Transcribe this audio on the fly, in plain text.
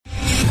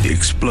The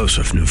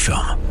explosive new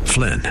film,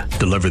 Flynn,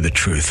 deliver the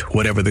truth,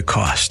 whatever the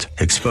cost.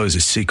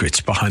 Exposes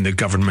secrets behind the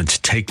government's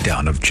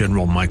takedown of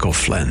General Michael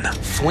Flynn.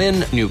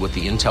 Flynn knew what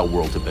the intel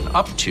world had been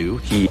up to.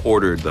 He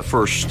ordered the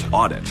first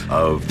audit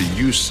of the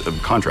use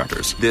of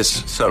contractors.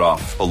 This set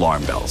off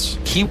alarm bells.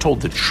 He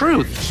told the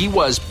truth. He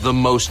was the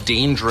most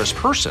dangerous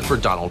person for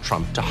Donald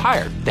Trump to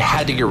hire. They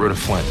had to get rid of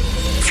Flynn.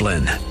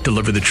 Flynn,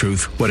 deliver the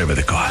truth, whatever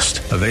the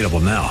cost. Available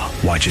now.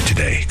 Watch it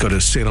today. Go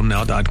to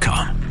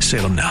salemnow.com.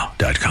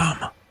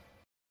 salemnow.com.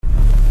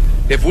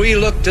 If we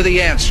look to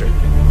the answer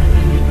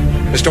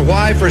as to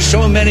why for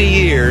so many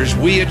years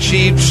we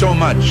achieved so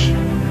much,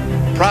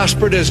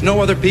 prospered as no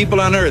other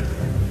people on earth,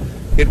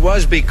 it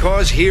was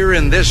because here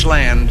in this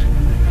land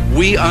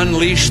we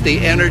unleashed the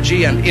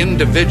energy and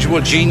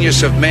individual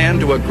genius of man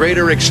to a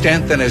greater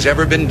extent than has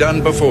ever been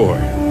done before.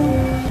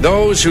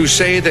 Those who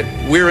say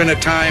that we're in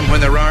a time when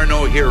there are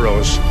no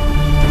heroes,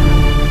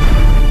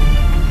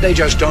 they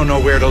just don't know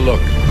where to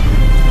look.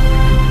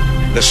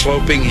 The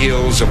sloping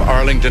hills of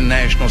Arlington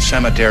National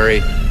Cemetery,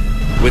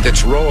 with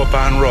its row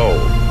upon row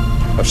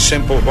of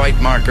simple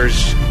white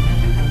markers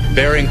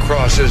bearing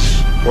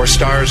crosses or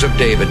stars of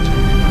David,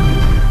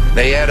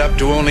 they add up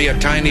to only a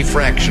tiny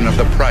fraction of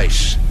the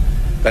price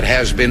that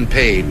has been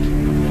paid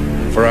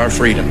for our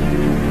freedom.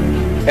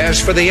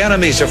 As for the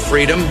enemies of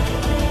freedom,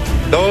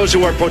 those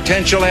who are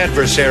potential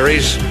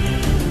adversaries,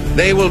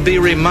 they will be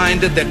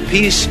reminded that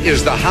peace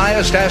is the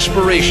highest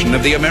aspiration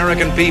of the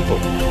American people.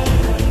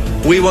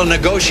 We will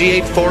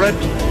negotiate for it,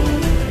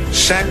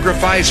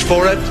 sacrifice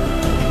for it.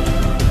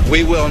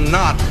 We will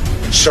not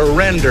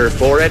surrender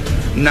for it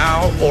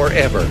now or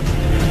ever.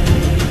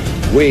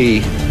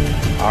 We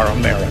are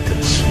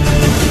Americans.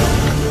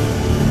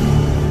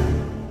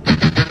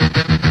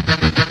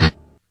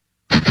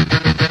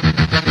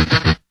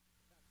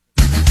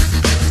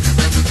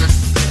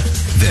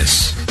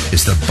 This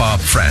is the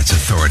Bob Frantz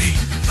Authority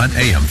on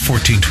AM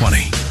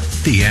 1420.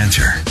 The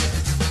Answer.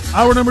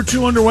 Hour number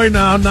 2 underway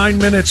now, 9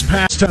 minutes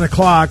past 10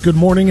 o'clock. Good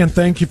morning, and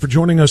thank you for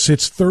joining us.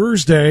 It's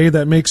Thursday.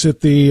 That makes it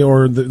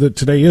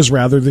today is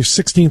rather the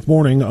 16th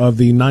morning of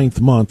the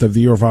 9th month of the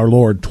year of our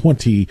Lord,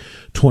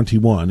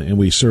 2021. And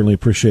we certainly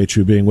appreciate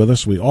you being with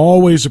us. We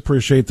always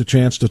appreciate the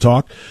chance to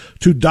talk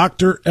to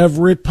Dr.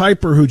 Everett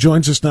Piper, who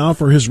joins us now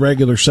for his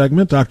regular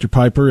segment. Dr.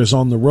 Piper is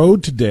on the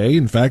road today.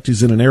 In fact,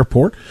 he's in an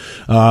airport,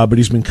 but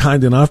he's been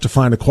kind enough to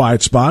find a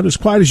quiet spot, as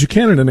quiet as you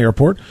can in an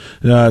airport,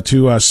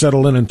 to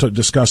settle in and to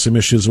discuss some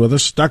issues with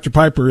us. Dr.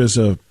 Piper is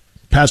a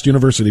past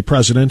university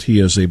president. He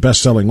is a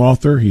best-selling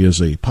author. He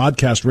is a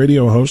podcast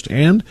radio host,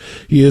 and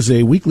he is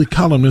a weekly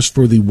columnist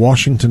for the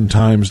Washington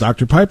Times.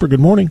 Dr. Piper, good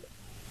morning.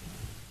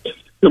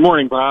 Good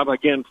morning, Bob.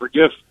 Again,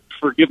 forgive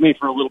me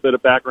for a little bit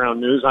of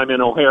background news. I'm in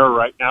O'Hare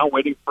right now,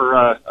 waiting for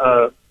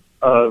a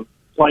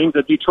plane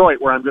to Detroit,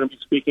 where I'm going to be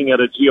speaking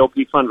at a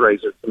GOP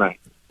fundraiser tonight.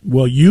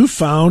 Well, you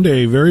found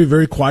a very,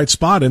 very quiet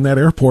spot in that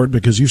airport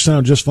because you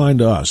sound just fine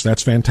to us.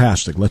 That's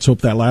fantastic. Let's hope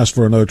that lasts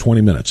for another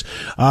 20 minutes.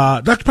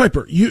 Dr.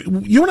 Piper, you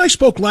and I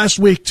spoke last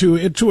week to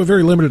a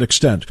very limited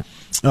extent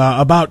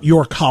about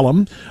your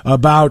column,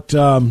 about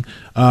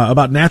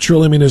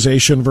natural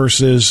immunization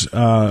versus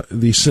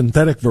the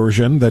synthetic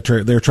version that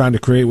they're trying to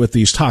create with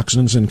these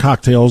toxins and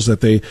cocktails that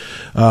they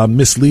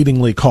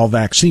misleadingly call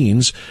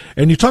vaccines.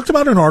 And you talked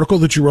about an article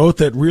that you wrote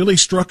that really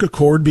struck a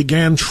chord,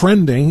 began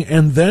trending,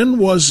 and then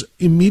was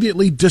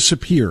immediately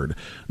disappeared.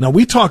 Now,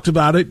 we talked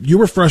about it. You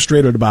were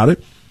frustrated about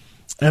it.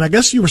 And I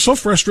guess you were so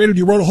frustrated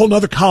you wrote a whole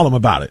other column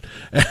about it.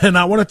 And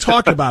I want to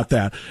talk about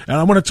that. And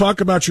I want to talk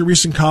about your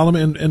recent column,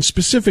 and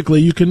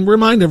specifically, you can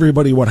remind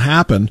everybody what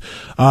happened,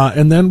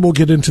 and then we'll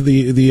get into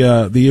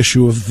the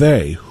issue of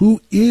they. Who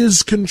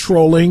is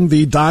controlling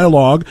the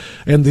dialogue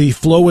and the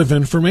flow of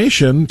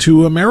information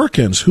to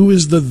Americans? Who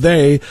is the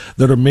they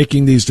that are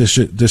making these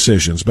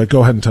decisions? But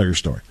go ahead and tell your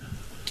story.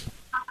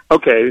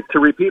 Okay, to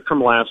repeat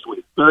from last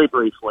week, very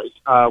briefly,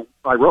 I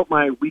wrote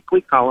my weekly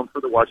column for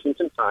the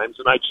Washington Times,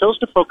 and I chose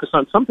to focus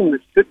on something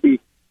that should be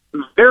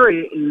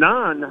very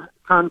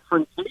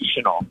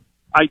non-confrontational.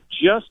 I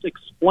just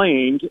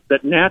explained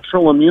that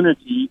natural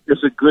immunity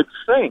is a good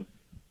thing,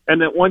 and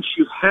that once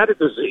you've had a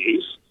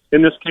disease,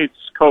 in this case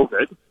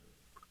COVID,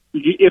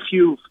 if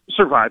you've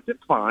survived it,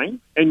 fine,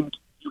 and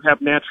you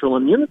have natural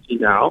immunity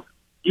now,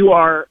 you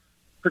are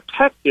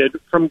protected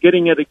from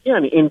getting it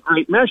again in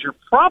great measure,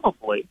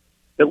 probably.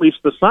 At least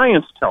the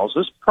science tells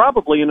us,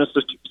 probably in a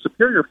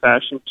superior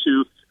fashion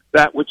to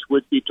that which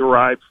would be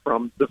derived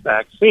from the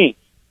vaccine.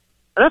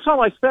 And that's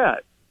all I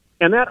said.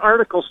 And that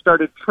article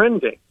started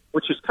trending,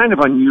 which is kind of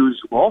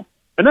unusual.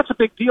 And that's a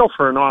big deal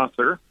for an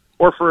author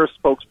or for a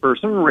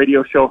spokesperson,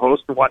 radio show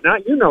host, and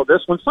whatnot. You know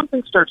this. When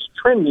something starts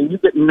trending, you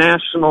get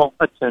national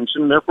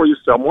attention, and therefore you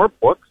sell more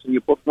books and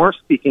you book more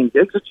speaking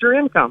gigs. It's your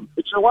income.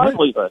 It's your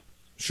livelihood.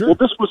 Sure. Well,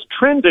 this was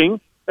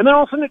trending, and then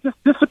all of a sudden it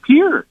just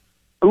disappeared.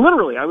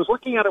 Literally, I was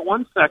looking at it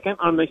 1 second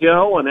on the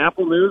Hill and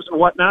Apple News and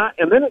whatnot,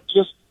 and then it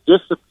just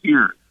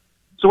disappeared.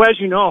 So as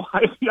you know,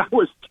 I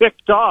was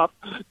ticked off.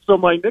 So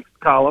my next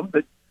column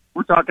that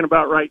we're talking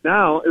about right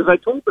now is I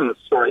told this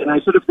story, and I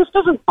said, if this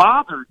doesn't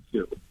bother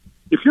you,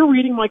 If you're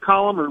reading my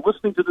column or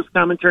listening to this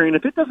commentary, and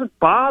if it doesn't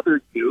bother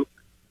you,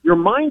 your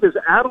mind is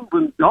addled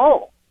and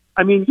dull.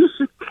 I mean, you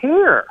should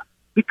care,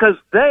 because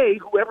they,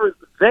 whoever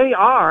they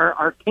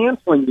are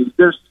canceling you.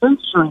 They're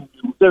censoring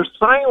you. They're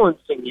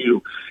silencing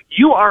you.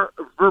 You are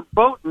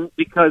verboten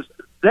because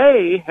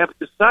they have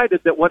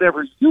decided that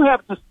whatever you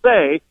have to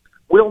say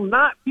will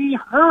not be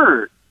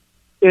heard.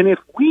 And if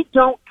we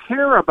don't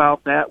care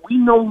about that, we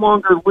no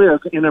longer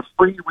live in a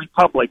free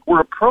republic. We're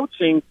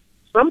approaching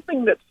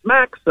something that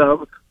smacks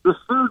of the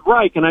Third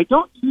Reich, and I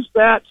don't use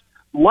that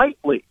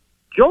lightly.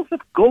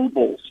 Joseph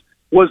Goebbels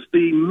was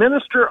the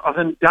minister of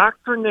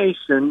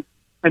indoctrination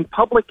and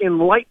public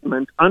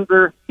enlightenment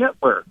under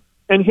Hitler,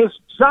 and his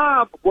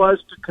job was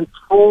to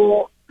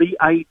control the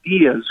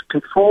ideas,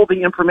 control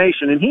the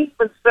information. And he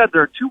even said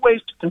there are two ways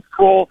to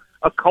control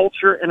a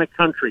culture and a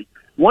country.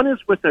 One is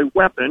with a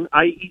weapon,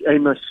 i.e. a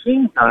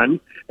machine gun,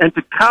 and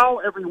to cow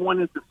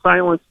everyone into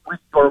silence with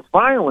your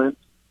violence.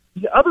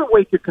 The other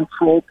way to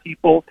control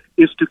people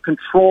is to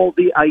control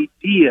the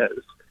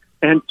ideas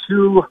and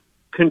to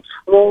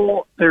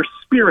control their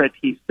spirit,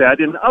 he said.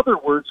 In other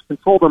words,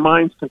 control their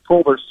minds,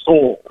 control their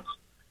souls.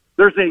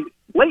 There's a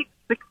late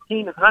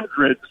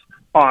 1600s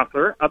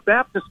author, a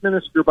Baptist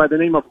minister by the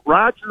name of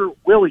Roger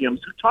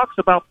Williams, who talks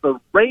about the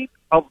rape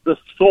of the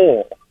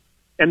soul.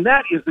 And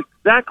that is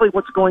exactly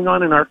what's going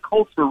on in our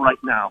culture right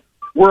now.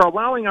 We're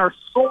allowing our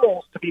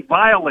souls to be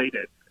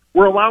violated.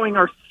 We're allowing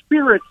our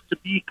spirits to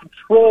be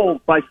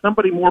controlled by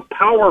somebody more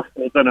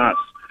powerful than us.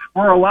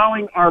 We're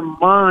allowing our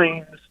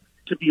minds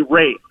to be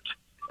raped.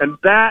 And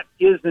that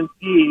is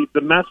indeed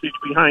the message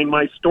behind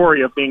my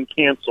story of being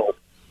canceled.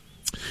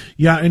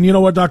 Yeah, and you know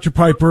what, Dr.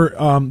 Piper?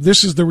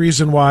 This is the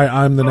reason why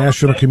I'm the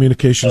National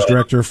Communications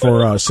Director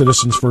for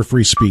Citizens for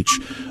Free Speech.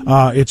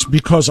 It's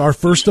because our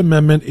First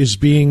Amendment is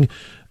being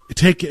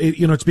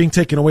it's being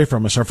taken away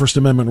from us, our First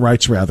Amendment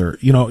rights, rather.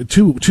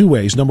 Two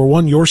ways. Number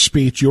one, your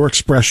speech, your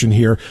expression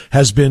here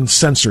has been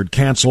censored,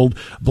 canceled,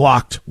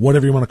 blocked,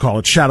 whatever you want to call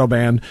it, shadow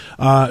banned.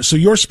 So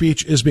your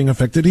speech is being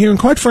affected here. And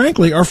quite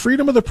frankly, our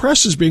freedom of the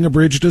press is being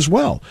abridged as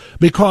well,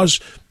 because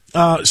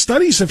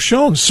surveys have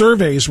shown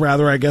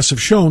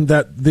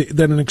that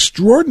an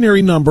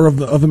extraordinary number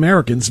of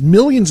Americans,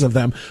 millions of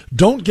them,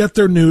 don't get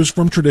their news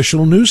from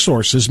traditional news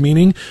sources,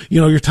 meaning,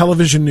 your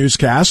television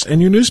newscasts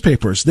and your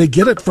newspapers. They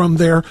get it from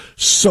their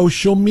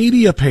social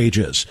media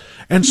pages.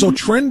 And so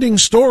trending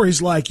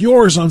stories like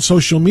yours on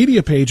social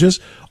media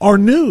pages are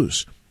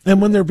news.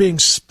 And when they're being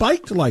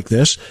spiked like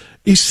this,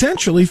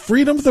 essentially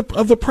freedom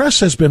of the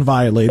press has been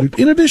violated,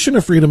 in addition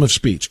to freedom of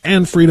speech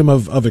and freedom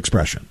of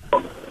expression.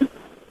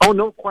 Oh,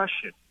 no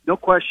question. No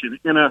question.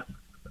 And a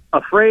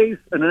phrase,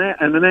 an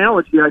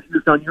analogy I've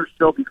used on your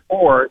show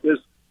before is,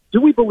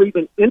 do we believe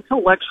in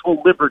intellectual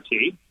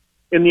liberty?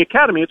 In the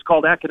academy, it's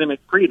called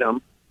academic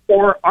freedom.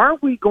 Or are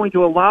we going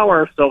to allow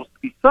ourselves to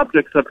be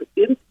subjects of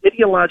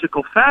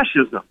ideological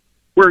fascism,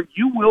 where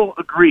you will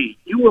agree,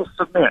 you will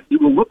submit, you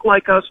will look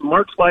like us,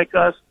 march like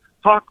us,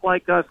 talk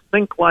like us,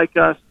 think like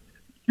us.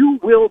 You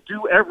will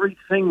do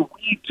everything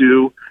we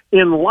do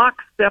in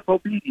lockstep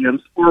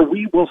obedience, or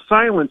we will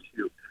silence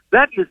you.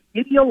 That is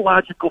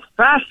ideological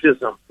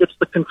fascism. It's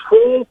the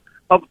control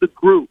of the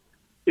group.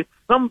 It's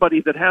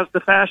somebody that has the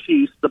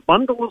fasces, the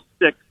bundle of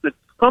sticks, that's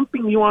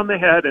thumping you on the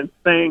head and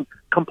saying,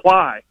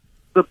 comply,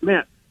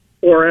 submit,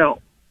 or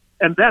else.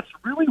 And that's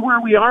really where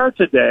we are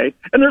today.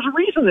 And there's a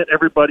reason that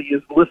everybody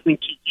is listening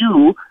to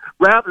you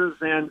rather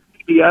than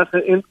CBS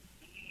and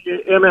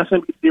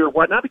MSNBC or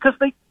whatnot, because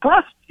they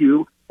trust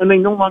you and they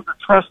no longer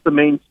trust the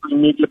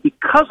mainstream media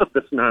because of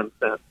this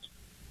nonsense.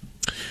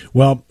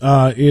 Well,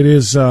 it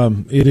is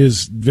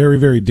very,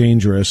 very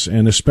dangerous,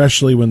 and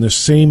especially when the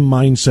same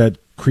mindset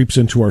creeps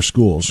into our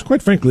schools.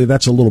 Quite frankly,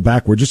 that's a little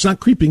backwards. It's not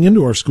creeping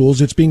into our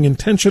schools. It's being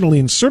intentionally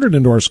inserted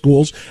into our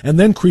schools and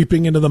then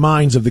creeping into the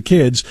minds of the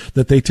kids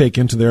that they take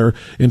into their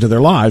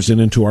lives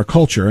and into our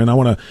culture. And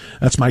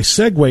that's my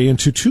segue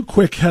into two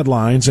quick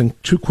headlines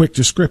and two quick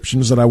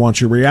descriptions that I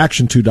want your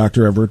reaction to,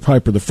 Dr. Everett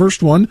Piper. The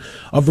first one,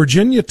 a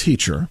Virginia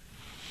teacher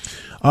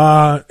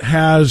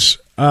has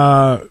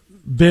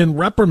been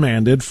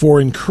reprimanded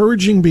for saying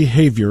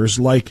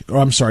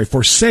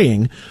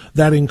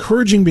that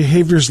encouraging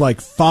behaviors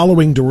like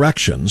following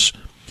directions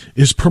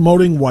is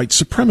promoting white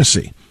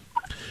supremacy.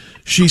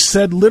 She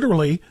said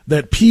literally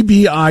that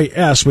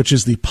PBIS, which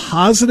is the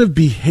Positive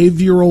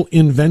Behavioral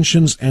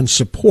Interventions and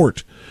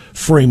Support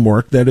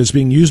framework that is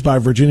being used by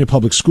Virginia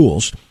Public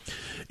Schools,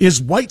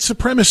 is white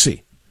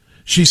supremacy.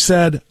 She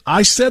said,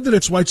 I said that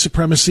it's white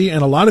supremacy,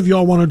 and a lot of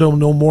y'all wanted to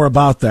know more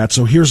about that,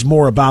 so here's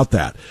more about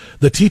that.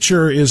 The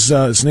teacher his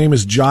name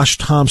is Josh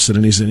Thompson,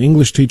 and he's an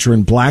English teacher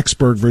in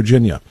Blacksburg,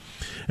 Virginia.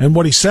 And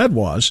what he said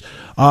was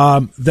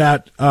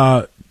that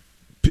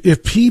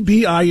if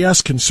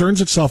PBIS concerns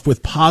itself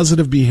with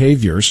positive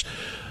behaviors,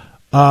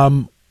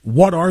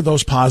 what are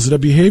those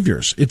positive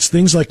behaviors? It's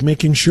things like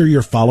making sure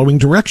you're following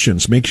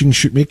directions, making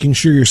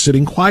sure you're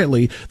sitting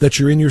quietly, that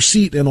you're in your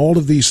seat, and all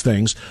of these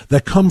things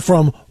that come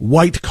from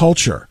white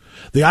culture.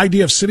 The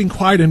idea of sitting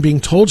quiet and being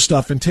told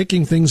stuff and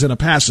taking things in a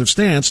passive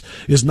stance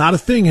is not a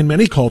thing in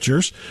many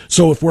cultures.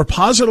 So if we're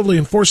positively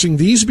enforcing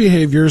these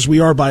behaviors, we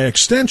are by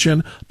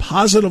extension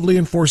positively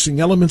enforcing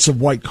elements of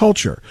white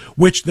culture,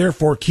 which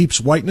therefore keeps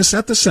whiteness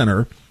at the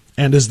center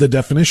and is the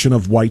definition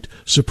of white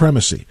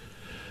supremacy.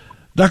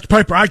 Dr.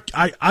 Piper,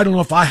 I don't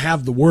know if I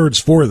have the words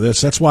for this.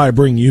 That's why I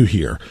bring you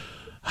here.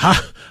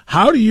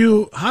 How do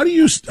you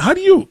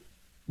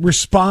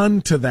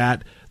respond to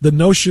that? The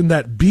notion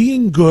that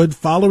being good,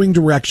 following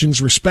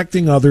directions,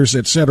 respecting others,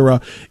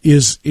 etc.,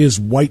 is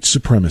white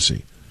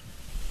supremacy.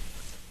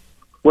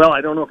 Well,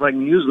 I don't know if I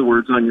can use the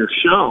words on your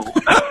show.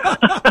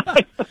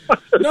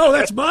 No,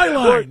 that's my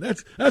line.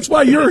 That's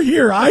why you're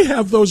here. I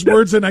have those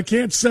words and I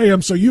can't say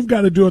them, so you've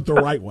got to do it the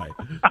right way.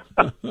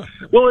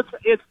 Well,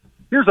 it's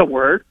here's a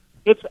word.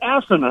 It's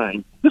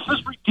asinine. This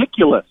is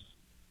ridiculous.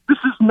 This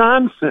is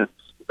nonsense.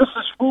 This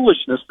is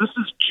foolishness. This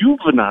is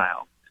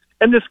juvenile.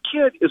 And this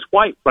kid is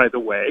white, by the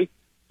way.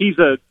 He's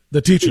the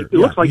teacher. He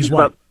looks like he's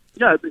white.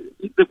 Teacher.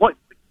 He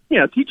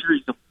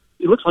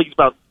looks like he's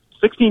about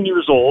 16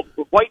 years old,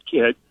 a white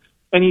kid,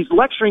 and he's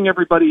lecturing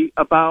everybody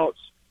about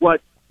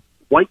what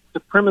white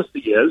supremacy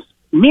is,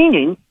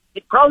 meaning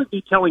he'd probably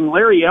be telling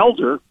Larry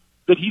Elder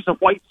that he's a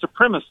white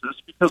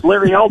supremacist because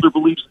Larry Elder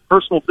believes in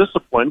personal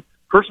discipline,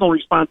 personal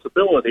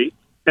responsibility,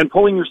 and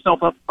pulling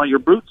yourself up by your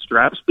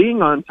bootstraps,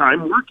 being on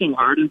time, working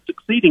hard, and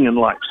succeeding in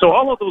life. So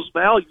all of those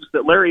values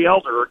that Larry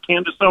Elder or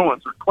Candace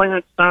Owens or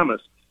Clarence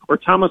Thomas or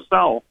Thomas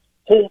Sowell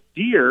hold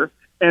dear,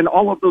 and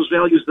all of those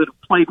values that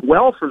have played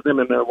well for them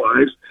in their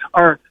lives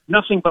are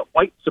nothing but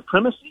white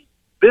supremacy.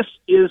 This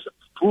is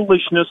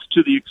foolishness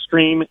to the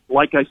extreme.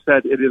 Like I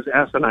said, it is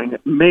asinine.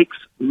 It makes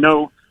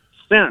no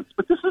sense.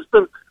 But this is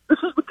the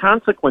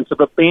consequence of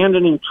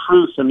abandoning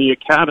truth in the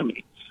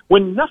academy.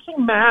 When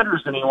nothing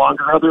matters any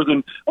longer other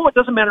than, it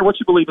doesn't matter what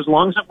you believe as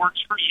long as it works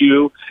for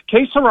you.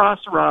 Que sera,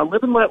 sera,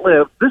 live and let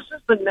live. This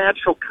is the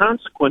natural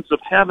consequence of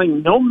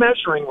having no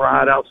measuring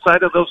rod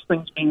outside of those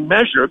things being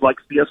measured, like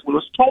C.S.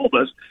 Lewis told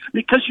us,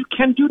 because you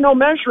can do no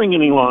measuring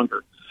any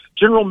longer.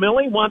 General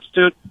Milley wants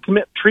to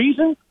commit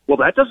treason. Well,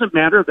 that doesn't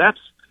matter.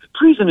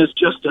 Treason is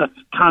just a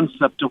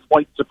concept of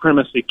white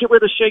supremacy. Get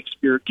rid of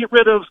Shakespeare. Get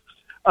rid of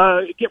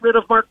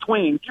Mark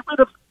Twain. Get rid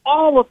of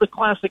all of the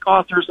classic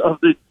authors of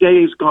the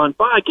days gone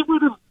by. Get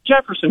rid of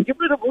Jefferson. Get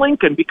rid of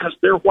Lincoln because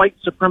they're white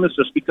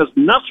supremacists, because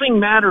nothing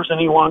matters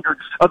any longer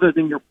other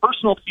than your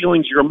personal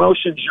feelings, your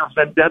emotions, your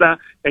vendetta,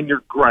 and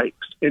your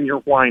gripes and your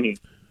whining.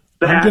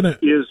 That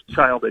is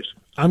childish.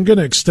 I'm going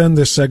to extend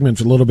this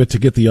segment a little bit to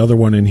get the other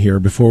one in here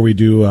before we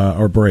do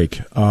our break,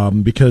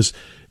 because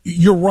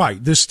you're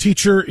right. This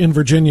teacher in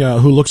Virginia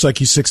who looks like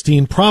he's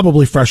 16,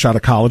 probably fresh out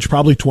of college,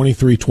 probably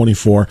 23,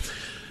 24,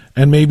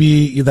 and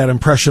maybe that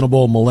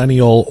impressionable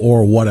millennial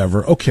or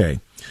whatever. Okay.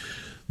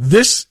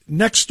 This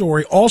next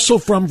story, also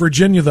from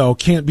Virginia, though,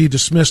 can't be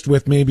dismissed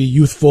with maybe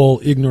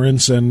youthful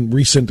ignorance and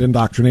recent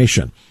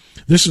indoctrination.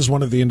 This is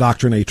one of the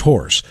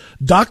indoctrinators.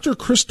 Dr.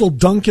 Crystal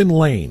Duncan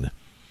Lane,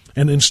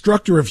 an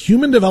instructor of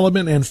human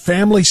development and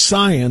family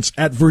science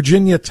at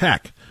Virginia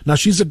Tech. Now,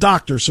 she's a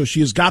doctor, so she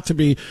has got to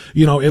be,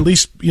 at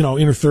least,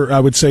 in her I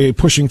would say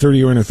pushing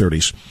 30 or in her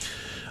 30s.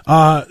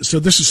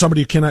 So this is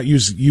somebody who cannot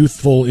use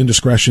youthful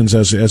indiscretions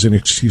as an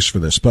excuse for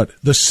this. But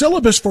the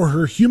syllabus for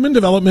her Human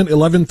Development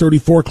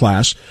 1134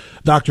 class,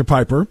 Dr.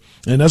 Piper,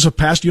 and as a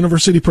past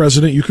university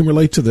president, you can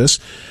relate to this,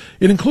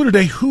 it included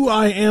a Who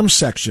I Am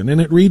section, and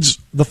it reads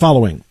the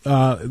following,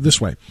 this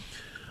way.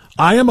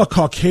 I am a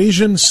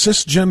Caucasian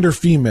cisgender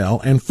female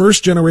and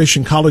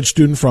first-generation college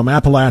student from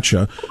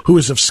Appalachia who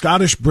is of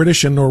Scottish,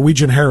 British, and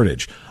Norwegian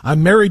heritage.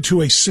 I'm married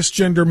to a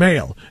cisgender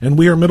male, and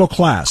we are middle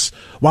class.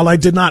 While I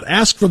did not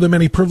ask for the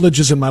many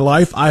privileges in my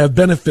life, I have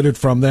benefited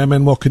from them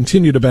and will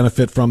continue to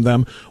benefit from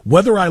them,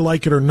 whether I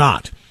like it or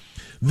not.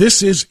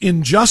 This is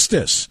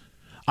injustice.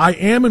 I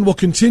am and will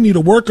continue to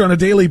work on a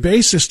daily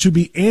basis to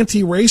be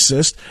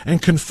anti-racist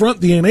and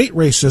confront the innate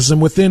racism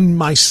within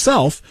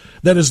myself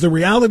that is the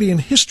reality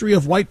and history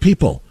of white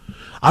people.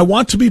 I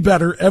want to be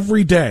better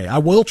every day. I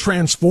will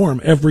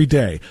transform every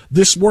day.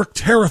 This work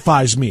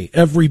terrifies me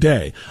every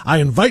day. I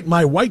invite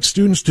my white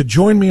students to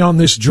join me on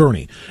this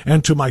journey.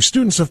 And to my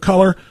students of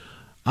color,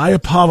 I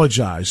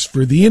apologize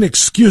for the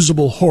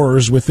inexcusable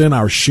horrors within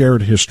our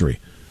shared history.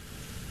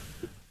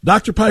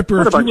 Dr.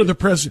 Piper, if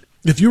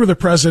you were the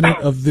president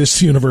of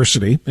this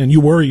university, and you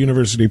were a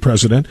university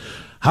president,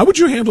 how would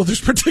you handle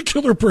this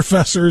particular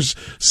professor's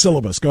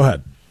syllabus? Go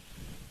ahead.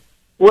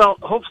 Well,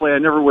 hopefully I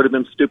never would have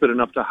been stupid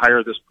enough to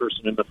hire this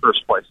person in the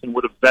first place and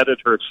would have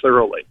vetted her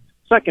thoroughly.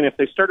 Second, if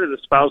they started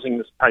espousing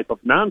this type of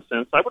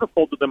nonsense, I would have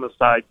pulled them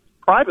aside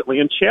privately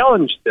and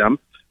challenged them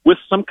with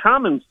some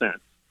common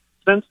sense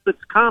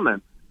that's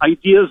common,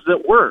 ideas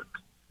that work,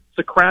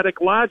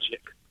 Socratic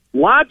logic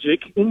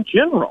in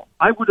general.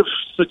 I would have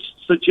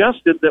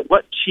suggested that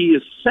what she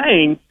is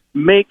saying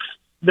makes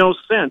no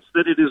sense,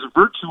 that it is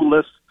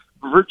virtueless,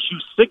 virtue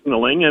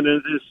signaling, and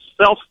it is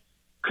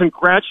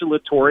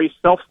self-congratulatory,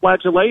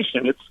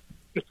 self-flagellation.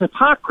 It's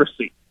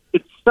hypocrisy.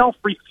 It's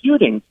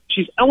self-refuting.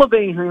 She's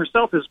elevating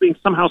herself as being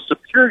somehow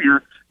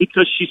superior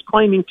because she's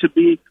claiming to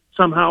be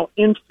somehow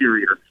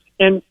inferior.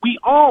 And we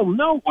all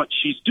know what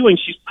she's doing.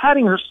 She's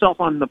patting herself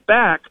on the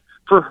back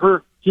for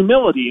her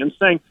humility and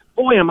saying,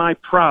 boy, am I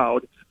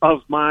proud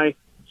of my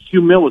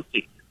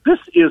humility. This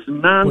is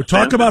nonsense. We're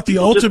talking about the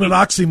ultimate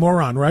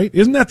oxymoron, right?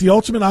 Isn't that the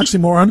ultimate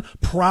oxymoron?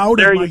 Proud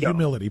of my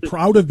humility,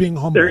 proud of being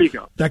humble. There you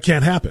go. That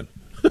can't happen.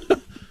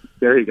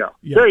 There you go.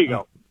 Yeah. There you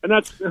go. And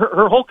that's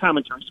her whole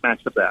commentary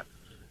smacks of that.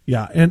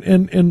 Yeah,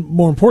 and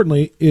more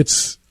importantly,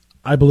 it's,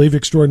 I believe,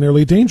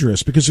 extraordinarily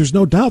dangerous, because there's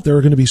no doubt there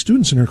are going to be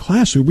students in her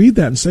class who read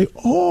that and say,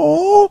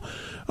 "Oh,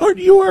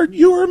 you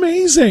are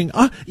amazing.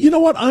 You know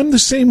what? I'm the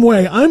same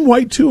way. I'm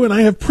white too, and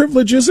I have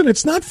privileges, and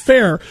it's not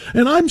fair.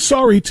 And I'm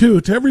sorry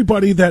too to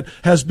everybody that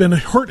has been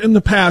hurt in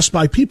the past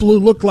by people who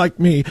look like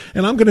me.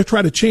 And I'm going to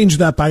try to change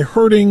that by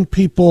hurting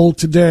people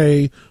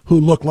today who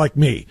look like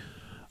me."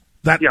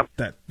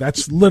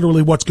 That's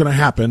literally what's going to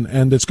happen,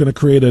 and it's going to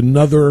create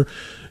another,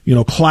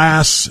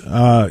 class,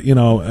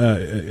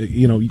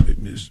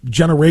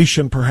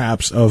 generation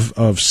perhaps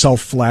of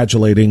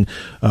self-flagellating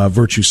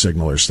virtue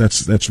signalers.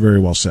 That's very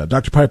well said.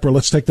 Dr. Piper,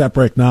 let's take that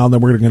break now, and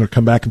then we're going to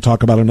come back and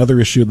talk about another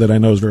issue that I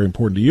know is very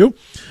important to you.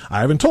 I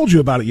haven't told you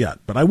about it yet,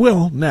 but I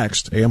will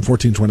next. AM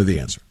 1420, The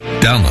Answer.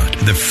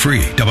 Download the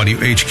free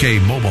WHK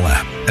mobile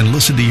app and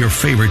listen to your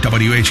favorite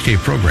WHK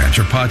programs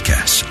or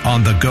podcasts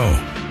on the go.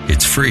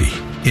 It's free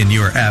in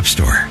your app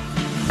store.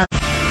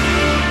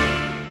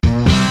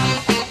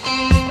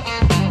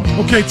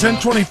 Okay,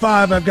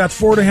 10:25. I've got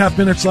 4.5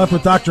 minutes left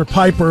with Dr.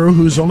 Piper,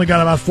 who's only got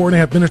about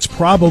 4.5 minutes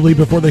probably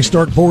before they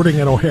start boarding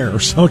at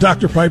O'Hare. So,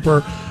 Dr.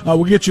 Piper,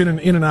 we'll get you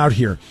in and out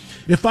here.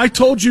 If I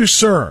told you,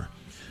 sir,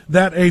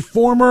 that a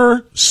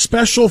former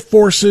Special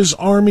Forces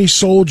Army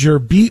soldier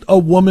beat a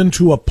woman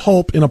to a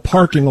pulp in a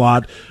parking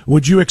lot,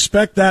 would you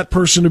expect that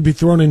person to be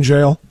thrown in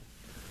jail?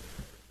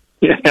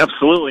 Yeah,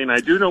 absolutely, and I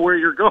do know where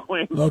you're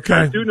going. Okay,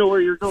 I do know where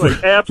you're going.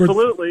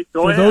 Absolutely,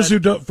 go ahead.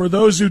 For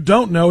those who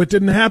don't know, it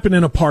didn't happen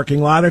in a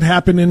parking lot. It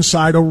happened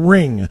inside a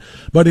ring,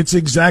 but it's the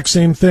exact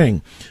same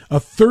thing.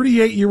 A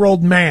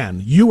 38-year-old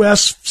man,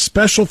 U.S.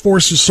 Special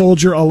Forces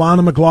soldier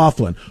Alana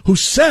McLaughlin, who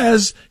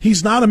says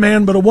he's not a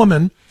man but a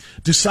woman,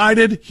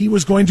 decided he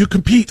was going to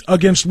compete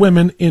against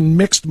women in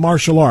mixed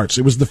martial arts.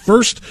 It was the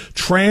first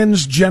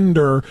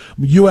transgender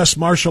U.S.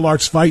 martial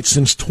arts fight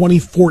since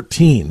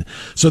 2014.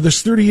 So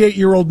this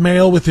 38-year-old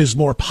male with his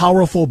more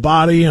powerful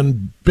body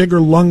and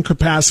bigger lung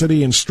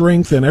capacity and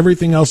strength and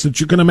everything else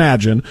that you can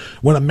imagine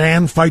when a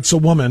man fights a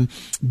woman,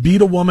 beat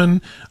a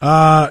woman,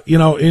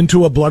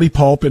 into a bloody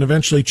pulp and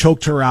eventually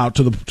choked her out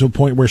to the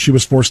point where she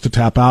was forced to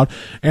tap out.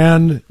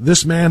 And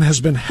this man has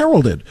been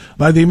heralded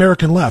by the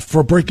American left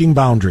for breaking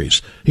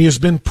boundaries. He has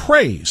been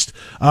praised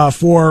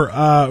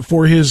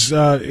for his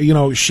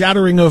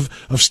shattering of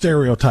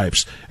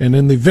stereotypes. And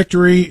in the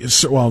victory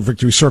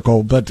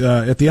circle, but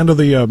at the end of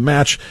the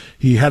match,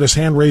 he had his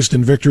hand raised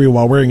in victory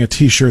while wearing a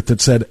T-shirt that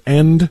said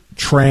 "End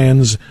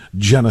Trans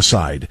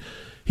Genocide."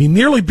 He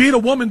nearly beat a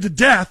woman to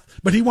death,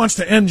 but he wants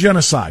to end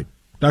genocide.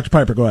 Dr.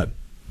 Piper, go ahead.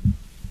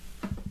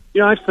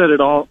 I've said it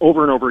all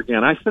over and over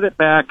again. I said it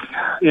back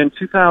in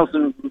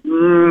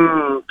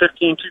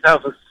 2015,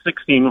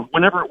 2016,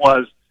 whenever it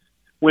was,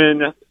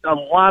 when a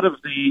lot of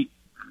the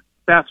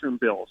bathroom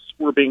bills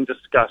were being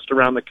discussed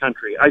around the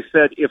country. I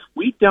said, if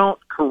we don't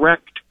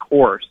correct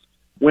course,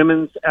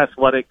 women's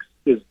athletics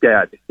is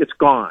dead. It's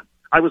gone.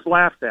 I was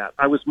laughed at.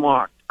 I was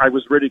mocked. I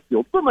was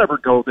ridiculed. We'll never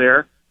go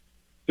there.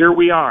 Here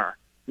we are.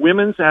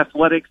 Women's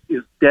athletics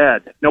is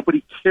dead.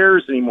 Nobody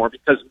cares anymore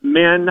because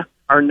men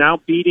are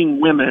now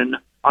beating women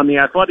on the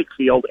athletic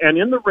field and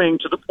in the ring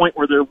to the point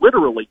where they're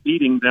literally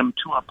beating them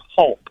to a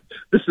pulp.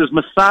 This is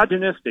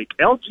misogynistic,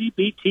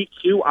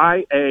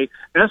 LGBTQIA,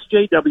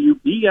 SJW,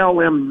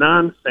 BLM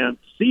nonsense,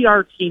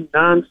 CRT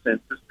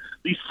nonsense.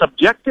 These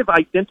subjective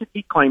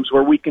identity claims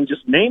where we can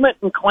just name it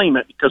and claim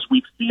it because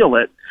we feel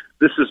it.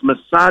 This is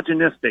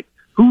misogynistic.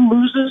 Who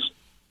loses?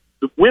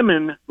 The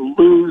women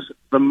lose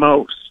the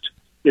most.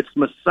 It's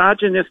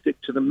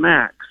misogynistic to the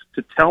max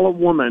to tell a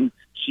woman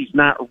she's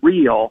not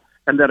real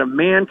and that a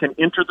man can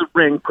enter the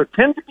ring,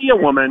 pretend to be a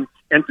woman,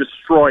 and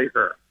destroy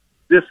her.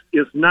 This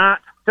is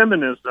not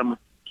feminism.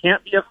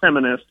 Can't be a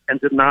feminist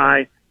and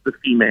deny the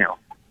female.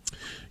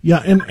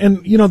 Yeah, and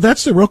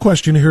that's the real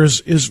question here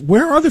is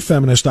where are the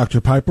feminists,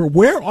 Dr. Piper?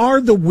 Where are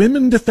the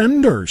women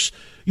defenders?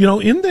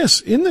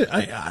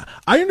 I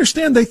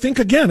understand they think,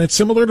 again, it's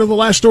similar to the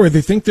last story.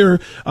 They think they're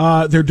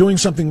doing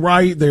something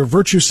right. They're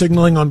virtue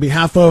signaling on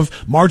behalf of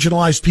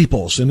marginalized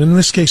peoples, and in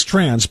this case,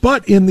 trans.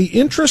 But in the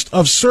interest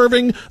of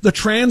serving the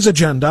trans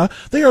agenda,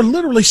 they are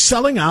literally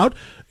selling out,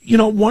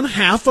 one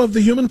half of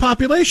the human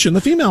population,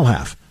 the female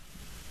half.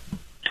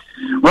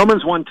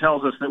 Romans 1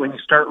 tells us that when you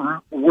start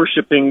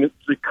worshiping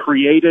the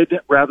created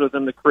rather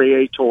than the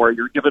creator,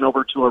 you're given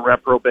over to a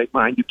reprobate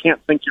mind. You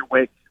can't think your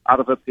way out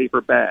of a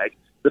paper bag.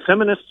 The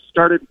feminists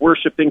started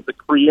worshiping the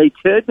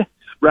created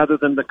rather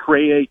than the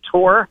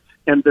creator,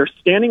 and they're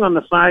standing on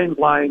the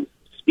sidelines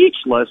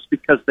speechless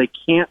because they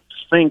can't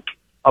think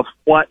of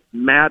what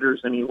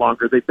matters any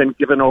longer. They've been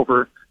given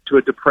over to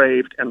a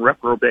depraved and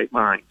reprobate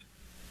mind.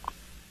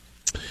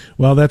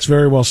 Well, that's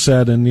very well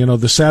said. And,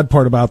 the sad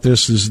part about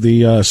this is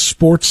the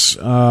sports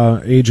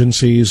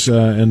agencies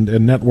and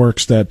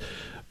networks that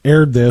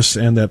aired this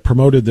and that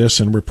promoted this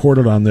and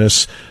reported on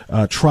this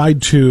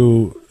tried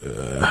to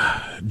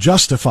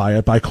justify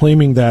it by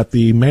claiming that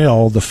the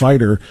male, the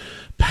fighter,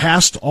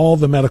 passed all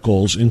the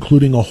medicals,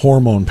 including a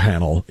hormone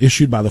panel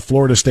issued by the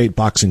Florida State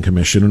Boxing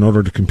Commission in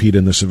order to compete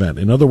in this event.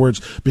 In other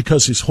words,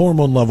 because his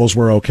hormone levels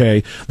were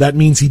okay, that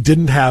means he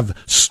didn't have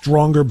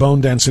stronger bone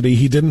density,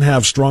 he didn't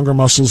have stronger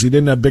muscles, he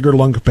didn't have bigger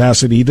lung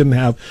capacity, he didn't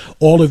have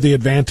all of the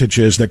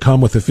advantages that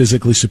come with a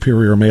physically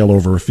superior male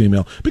over a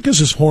female, because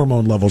his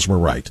hormone levels were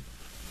right.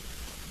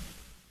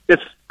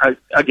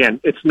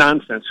 It's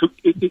nonsense.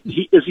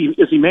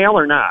 Is he male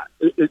or not?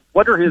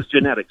 What are his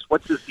genetics?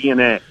 What's his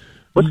DNA?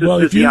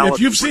 If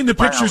you've seen the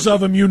pictures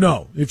of him, you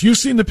know. If you've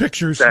seen the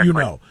pictures, exactly. You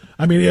know.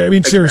 I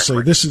mean, seriously,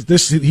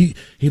 exactly.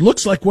 He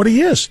looks like what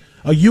he is,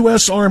 a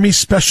U.S. Army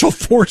Special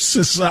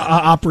Forces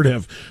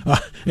operative,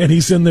 and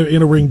he's in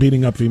a ring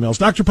beating up females.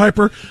 Dr.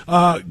 Piper,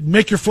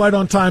 make your flight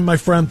on time, my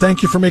friend.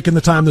 Thank you for making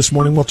the time this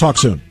morning. We'll talk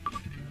soon.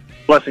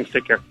 Blessings.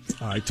 Take care.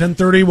 All right,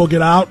 10:30, we'll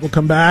get out. We'll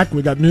come back.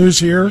 We got news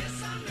here.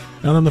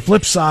 And on the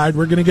flip side,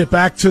 we're going to get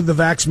back to the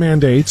vax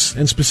mandates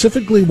and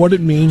specifically what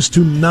it means to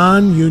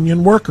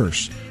non-union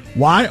workers.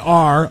 Why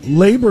are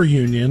labor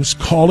unions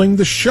calling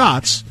the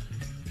shots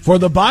for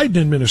the Biden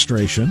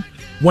administration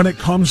when it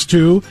comes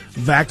to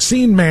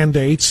vaccine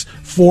mandates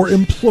for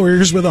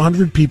employers with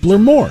 100 people or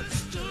more?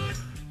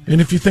 And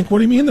if you think, what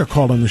do you mean they're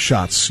calling the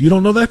shots? You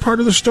don't know that part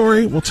of the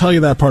story? We'll tell you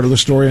that part of the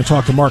story and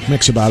talk to Mark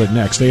Mix about it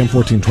next. AM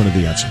 1420,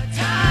 The Answer.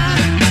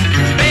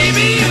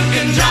 Baby, you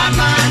can drive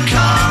my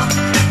car.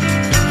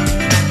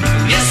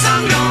 Yes,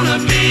 I'm gonna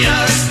be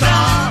a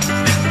star.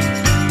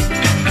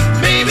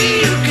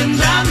 Baby, you can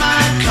drive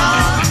my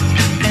car.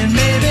 And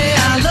maybe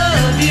I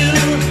love you.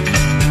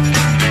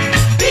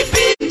 Beep,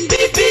 beep,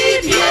 beep,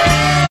 beep,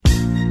 yeah.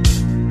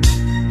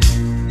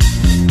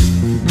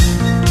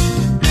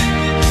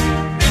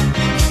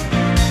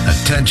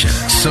 Attention,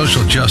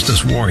 social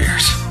justice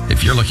warriors.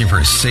 If you're looking for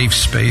a safe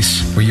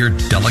space where your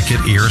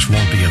delicate ears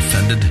won't be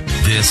offended,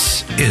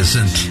 this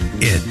isn't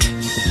it.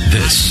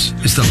 This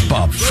is the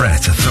Bob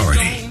Frantz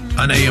Authority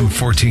on AM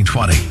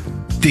 1420.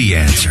 The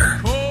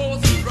Answer.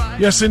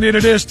 Yes, indeed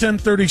it is.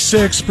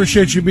 10:36.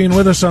 Appreciate you being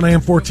with us on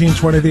AM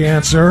 1420. The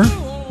Answer.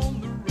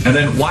 And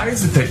then why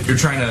is it that you're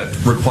trying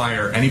to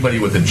require anybody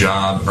with a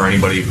job or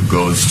anybody who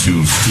goes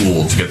to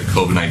school to get the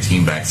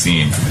COVID-19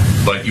 vaccine,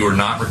 but you're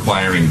not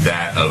requiring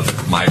that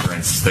of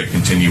migrants that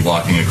continue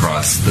walking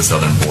across the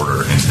southern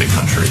border into the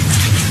country?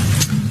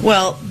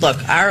 Well, look,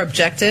 our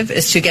objective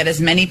is to get as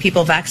many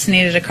people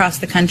vaccinated across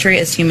the country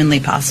as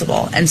humanly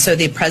possible. And so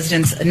the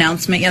president's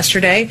announcement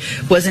yesterday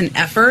was an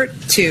effort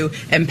to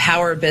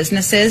empower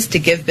businesses, to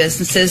give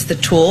businesses the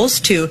tools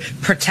to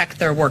protect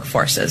their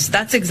workforces.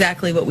 That's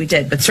exactly what we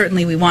did. But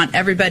certainly we want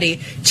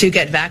everybody to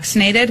get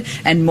vaccinated,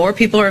 and more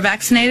people are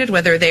vaccinated,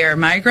 whether they are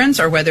migrants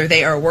or whether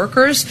they are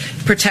workers,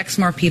 protects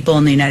more people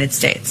in the United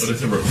States. But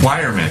it's a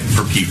requirement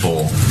for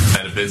people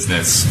at a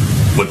business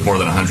with more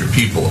than 100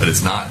 people. It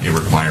is not a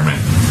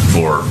requirement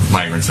for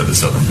migrants at the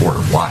southern border.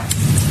 Why?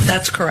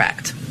 That's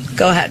correct.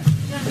 Go ahead.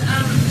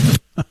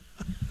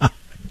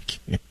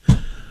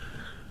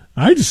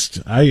 I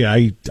just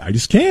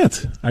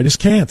can't. I just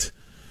can't.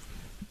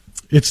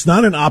 It's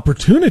not an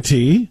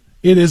opportunity.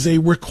 It is a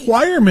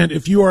requirement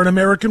if you are an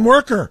American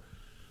worker,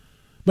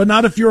 but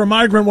not if you're a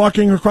migrant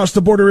walking across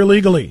the border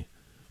illegally.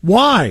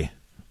 Why?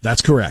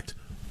 That's correct.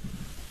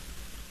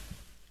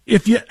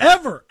 If you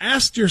ever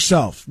asked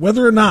yourself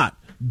whether or not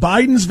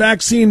Biden's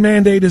vaccine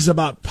mandate is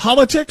about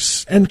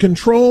politics and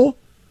control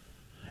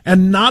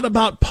and not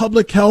about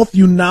public health,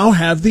 you now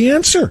have the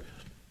answer.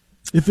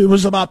 If it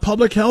was about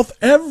public health,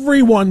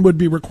 everyone would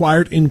be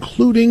required,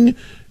 including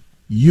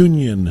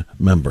union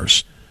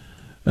members.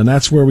 And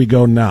that's where we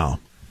go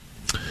now.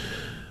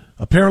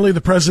 Apparently,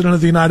 the President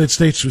of the United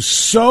States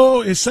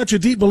is such a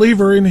deep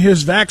believer in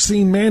his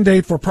vaccine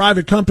mandate for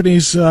private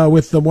companies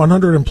with the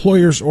 100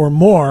 employers or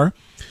more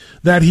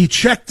that he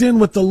checked in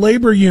with the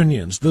labor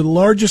unions, the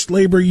largest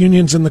labor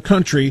unions in the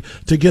country,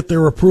 to get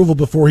their approval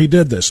before he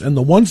did this. And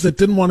the ones that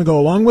didn't want to go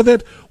along with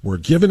it were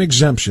given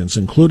exemptions,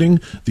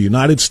 including the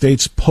United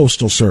States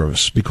Postal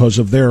Service, because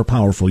of their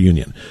powerful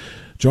union.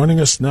 Joining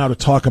us now to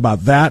talk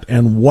about that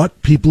and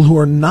what people who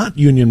are not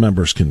union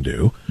members can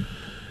do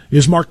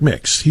is Mark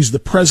Mix. He's the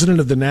president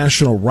of the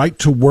National Right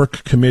to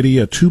Work Committee,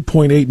 a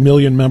 2.8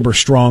 million member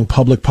strong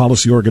public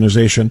policy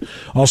organization.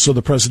 Also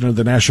the president of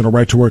the National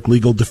Right to Work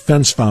Legal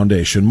Defense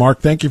Foundation. Mark,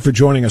 thank you for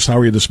joining us. How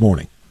are you this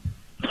morning?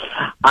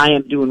 I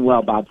am doing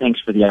well, Bob. Thanks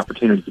for the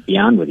opportunity to be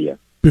on with you.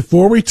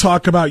 Before we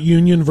talk about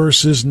union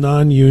versus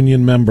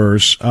non-union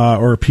members,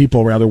 or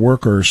people, rather,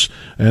 workers,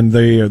 and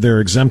their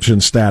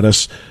exemption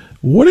status,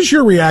 what is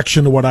your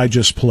reaction to what I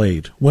just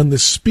played? When the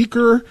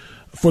speaker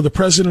for the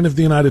President of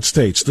the United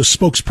States, the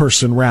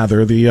spokesperson,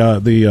 rather,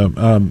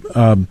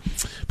 the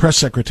press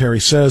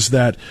secretary, says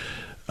that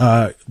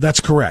That's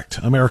correct.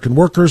 American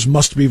workers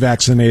must be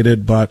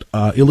vaccinated, but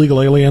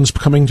illegal aliens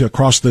coming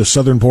across the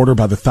southern border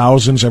by the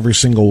thousands every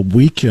single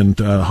week and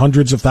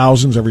hundreds of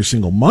thousands every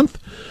single month,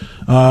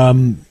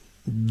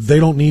 they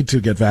don't need to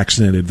get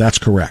vaccinated. That's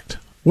correct.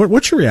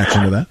 What's your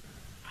reaction to that?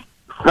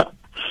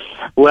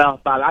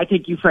 Well, Bob, I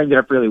think you framed it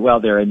up really well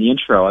there in the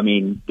intro. I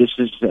mean, this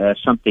is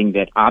something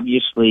that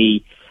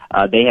obviously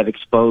they have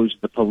exposed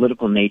the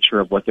political nature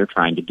of what they're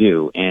trying to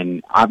do.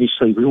 And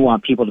obviously we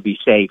want people to be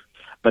safe,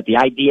 but the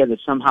idea that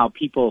somehow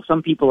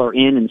some people are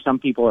in and some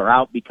people are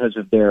out because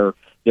of their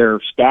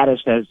status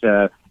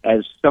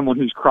as someone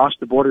who's crossed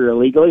the border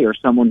illegally or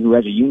someone who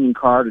has a union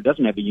card or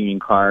doesn't have a union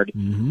card,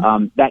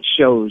 that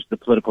shows the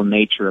political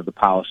nature of the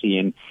policy.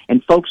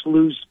 And folks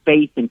lose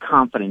faith and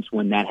confidence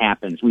when that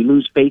happens. We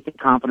lose faith and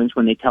confidence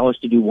when they tell us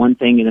to do one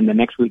thing and then the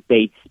next week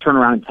they turn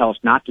around and tell us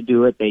not to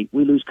do it.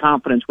 We lose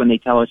confidence when they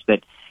tell us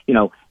that,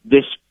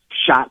 this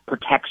shot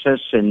protects us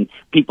and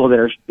people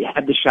that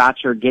had the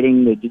shots are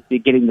getting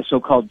the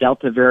so-called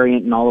Delta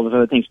variant and all of those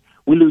other things.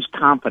 We lose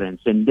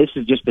confidence, and this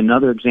is just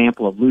another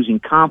example of losing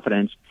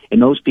confidence in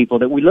those people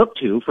that we look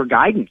to for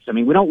guidance. I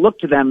mean, we don't look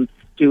to them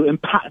to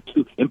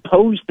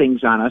impose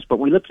things on us, but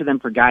we look to them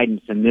for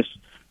guidance, and this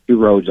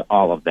erodes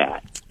all of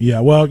that.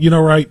 Yeah, well,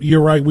 you're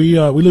right. We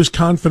lose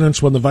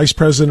confidence when the Vice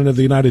President of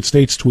the United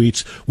States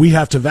tweets, "We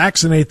have to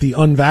vaccinate the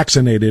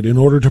unvaccinated in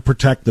order to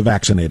protect the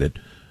vaccinated."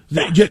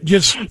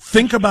 Just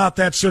think about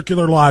that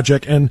circular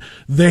logic, and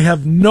they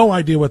have no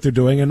idea what they're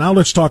doing. And now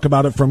let's talk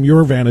about it from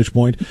your vantage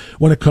point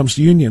when it comes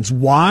to unions.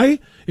 Why?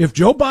 If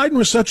Joe Biden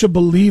was such a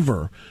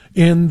believer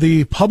in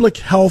the public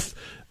health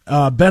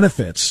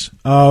benefits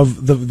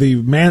of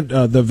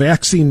the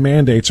vaccine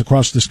mandates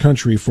across this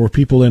country for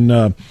people in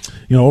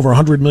over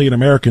 100 million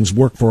Americans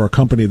work for a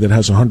company that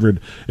has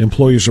 100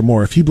 employees or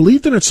more. If he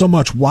believed in it so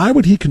much, why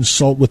would he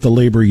consult with the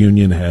labor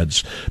union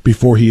heads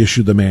before he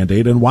issued the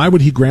mandate, and why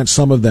would he grant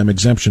some of them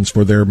exemptions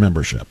for their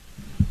membership?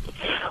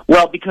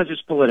 Well, because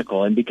it's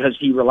political, and because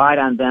he relied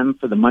on them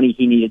for the money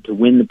he needed to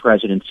win the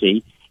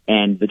presidency.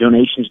 And the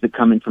donations that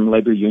come in from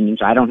labor unions,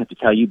 I don't have to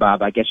tell you,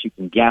 Bob, I guess you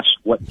can guess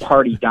what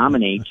party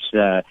dominates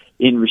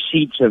in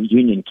receipts of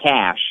union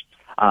cash.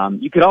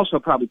 You could also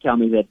probably tell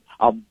me that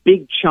a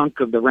big chunk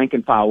of the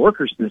rank-and-file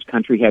workers in this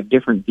country have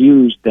different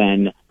views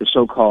than the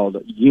so-called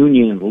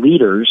union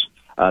leaders,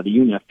 the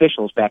union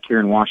officials back here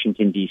in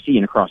Washington, D.C.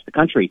 and across the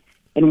country.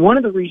 And one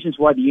of the reasons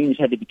why the unions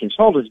had to be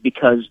consulted is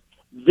because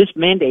this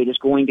mandate is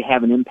going to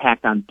have an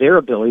impact on their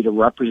ability to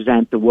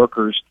represent the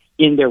workers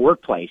in their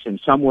workplace. And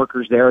some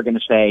workers there are going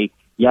to say,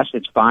 yes,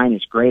 it's fine,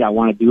 it's great, I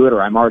want to do it,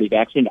 or I'm already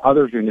vaccinated.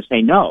 Others are going to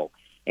say no.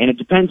 And it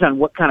depends on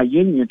what kind of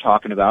union you're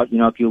talking about.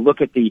 If you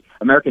look at the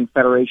American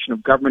Federation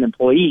of Government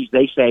Employees,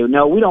 they say,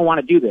 no, we don't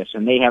want to do this.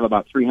 And they have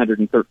about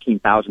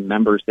 313,000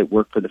 members that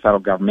work for the federal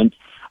government.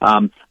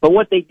 But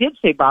what they did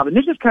say, Bob, and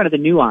this is kind of the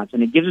nuance,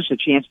 and it gives us a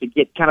chance to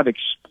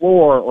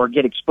explore or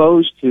get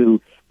exposed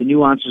to the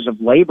nuances of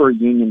labor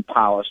union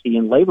policy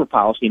and labor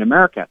policy in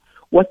America.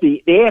 What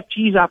the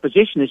AFG's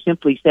opposition is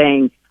simply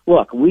saying,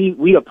 look,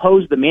 we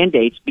oppose the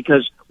mandates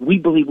because we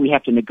believe we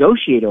have to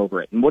negotiate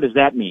over it. And what does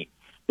that mean?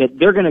 That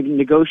they're going to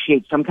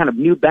negotiate some kind of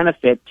new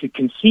benefit to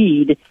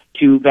concede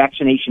to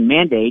vaccination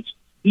mandates,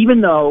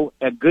 even though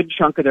a good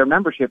chunk of their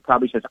membership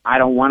probably says, I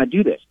don't want to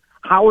do this.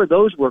 How are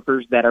those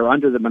workers that are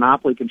under the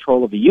monopoly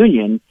control of the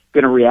union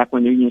going to react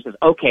when the union says,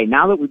 okay,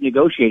 now that we've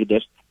negotiated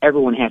this,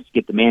 everyone has to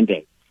get the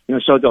mandate?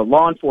 So the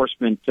law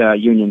enforcement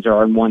unions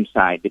are on one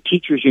side, the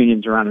teachers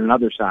unions are on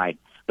another side,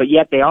 but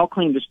yet they all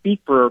claim to speak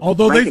for.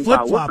 Although they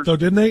flip-flopped, though,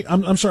 didn't they?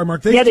 I'm sorry,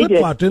 Mark. They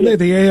flip-flopped, didn't they?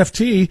 The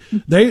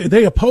AFT,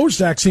 they opposed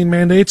vaccine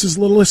mandates as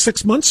little as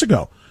 6 months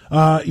ago.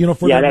 For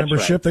their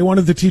membership. Right. They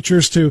wanted the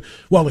teachers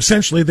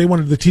essentially they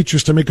wanted the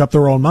teachers to make up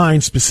their own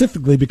minds,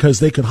 specifically because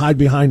they could hide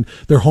behind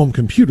their home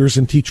computers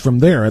and teach from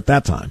there at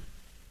that time.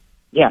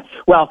 Yeah,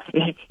 well,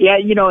 yeah,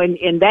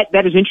 and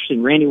that is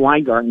interesting. Randy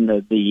Weingarten,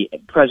 the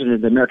president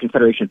of the American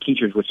Federation of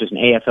Teachers, which is an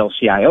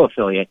AFL-CIO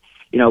affiliate,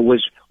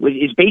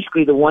 is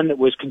basically the one that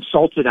was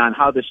consulted on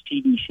how the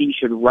CDC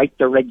should write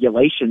the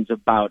regulations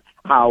about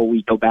how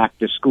we go back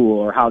to school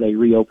or how they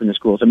reopen the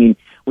schools. I mean,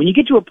 when you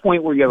get to a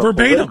point where you have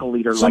verbatim. A political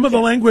leader some like of the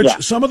that, language, yeah.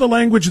 Some of the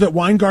language that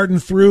Weingarten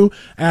threw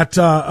at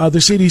the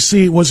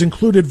CDC was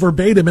included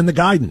verbatim in the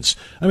guidance.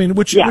 I mean,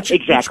 which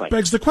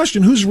begs the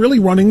question: who's really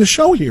running the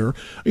show here?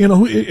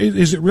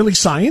 Is it really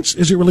science?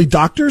 Is it really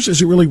doctors?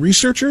 Is it really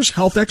researchers,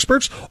 health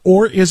experts,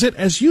 or is it,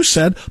 as you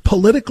said,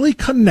 politically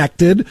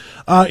connected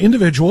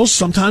individuals?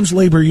 Sometimes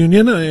labor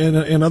union,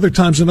 and other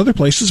times in other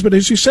places. But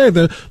as you say,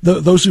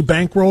 those who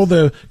bankroll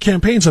the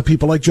campaigns of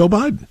people like Joe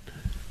Biden.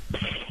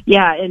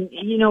 Yeah, and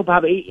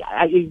Bob,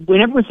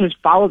 when everyone says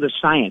follow the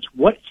science,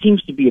 what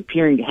seems to be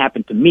appearing to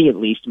happen to me, at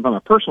least from a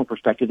personal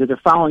perspective, is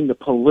they're following the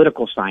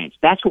political science.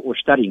 That's what we're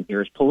studying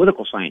here, is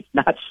political science,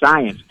 not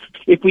science.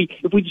 If we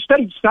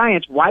studied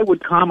science, why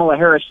would Kamala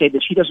Harris say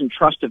that she doesn't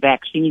trust a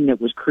vaccine that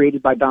was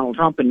created by Donald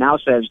Trump and now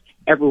says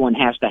everyone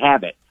has to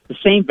have it? The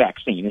same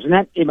vaccine, isn't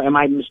that? Am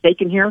I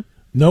mistaken here?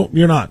 No,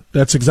 you're not.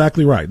 That's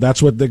exactly right.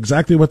 That's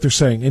exactly what they're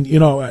saying. And,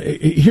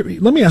 here,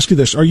 let me ask you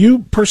this. Are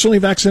you personally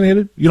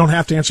vaccinated? You don't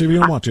have to answer if you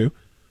don't want to.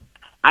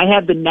 I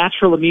have the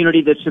natural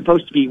immunity that's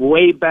supposed to be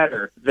way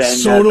better than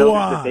so do those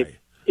I. that they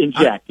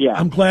inject. Yeah.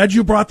 I'm glad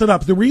you brought that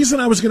up. The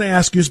reason I was going to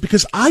ask you is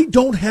because I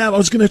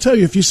was going to tell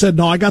you if you said,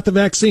 no, I got the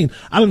vaccine.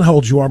 I don't know how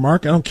old you are,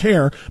 Mark. I don't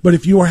care. But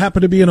if you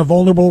happen to be in a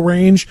vulnerable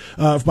range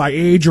by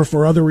age or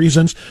for other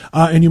reasons,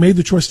 and you made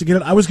the choice to get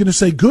it, I was going to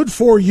say, good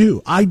for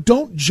you. I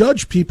don't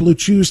judge people who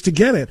choose to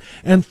get it.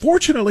 And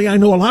fortunately, I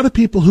know a lot of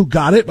people who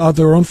got it of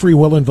their own free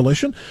will and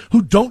volition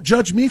who don't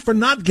judge me for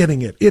not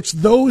getting it. It's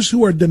those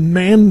who are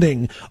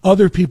demanding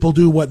other people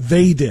do what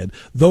they did.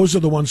 Those are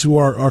the ones who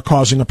are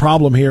causing a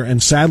problem here.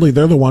 And sadly,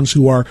 they're the ones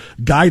who are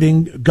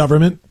guiding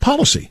government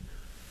policy.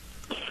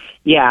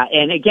 Yeah,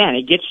 and again,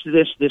 it gets to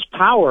this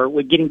power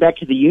with getting back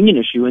to the union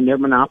issue and their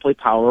monopoly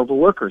power over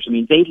workers. I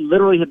mean, they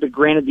literally have been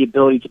granted the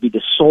ability to be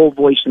the sole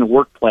voice in a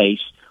workplace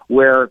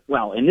where,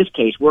 well, in this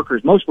case,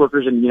 most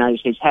workers in the United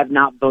States have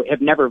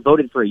never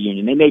voted for a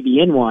union. They may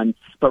be in one,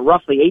 but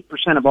roughly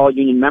 8% of all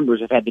union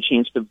members have had the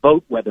chance to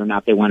vote whether or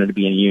not they wanted to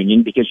be in a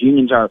union, because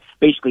unions are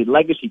basically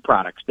legacy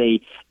products.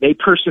 They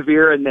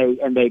persevere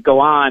and they go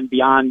on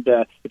beyond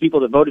the people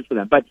that voted for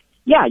them. But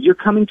yeah, you're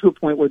coming to a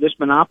point where this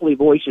monopoly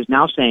voice is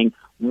now saying,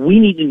 we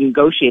need to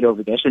negotiate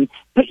over this. And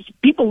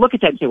people look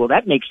at that and say, well,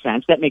 that makes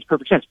sense. That makes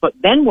perfect sense. But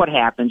then what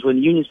happens when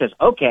the union says,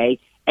 okay,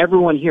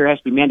 everyone here has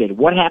to be mandated?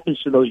 What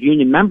happens to those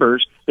union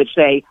members that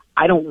say,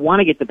 I don't want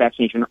to get the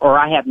vaccination, or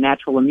I have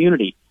natural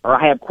immunity, or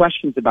I have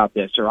questions about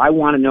this, or I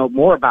want to know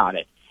more about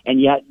it?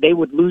 And yet they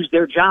would lose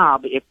their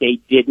job if they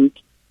didn't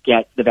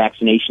get the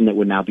vaccination that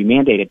would now be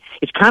mandated.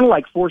 It's kind of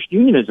like forced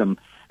unionism.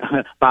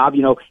 Bob,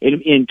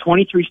 in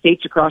 23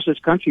 states across this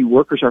country,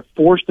 workers are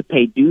forced to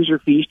pay dues or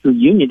fees to a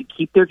union to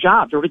keep their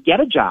jobs or to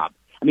get a job.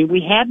 I mean,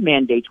 we had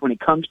mandates when it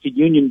comes to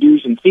union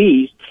dues and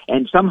fees,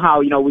 and somehow,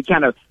 we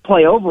kind of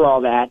play over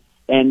all that,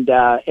 and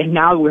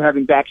now we're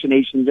having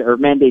vaccinations or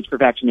mandates for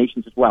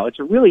vaccinations as well. It's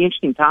a really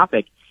interesting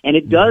topic, and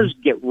it does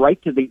get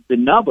right to the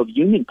nub of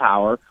union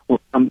power when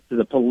it comes to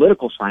the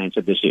political science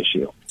of this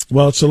issue.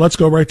 Well, so let's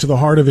go right to the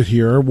heart of it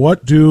here.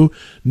 What do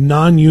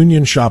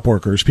non-union shop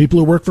workers, people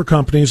who work for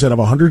companies that have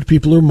 100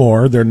 people or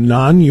more, they're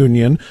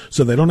non-union,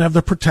 so they don't have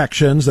the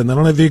protections and they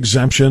don't have the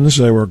exemptions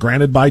they were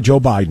granted by Joe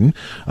Biden,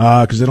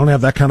 because they don't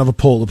have that kind of a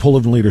pull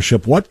of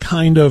leadership. What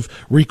kind of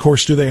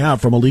recourse do they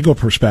have from a legal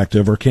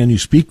perspective, or can you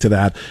speak to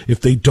that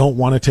if they don't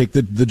want to take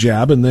the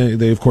jab and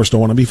they of course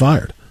don't want to be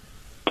fired?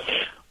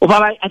 Well,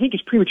 Bob, I think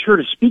it's premature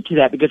to speak to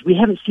that because we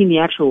haven't seen the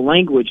actual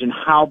language and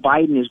how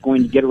Biden is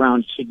going to get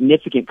around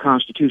significant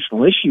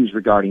constitutional issues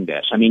regarding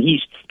this. I mean,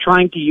 he's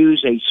trying to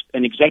use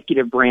an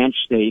executive branch,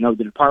 the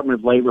Department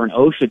of Labor and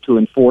OSHA, to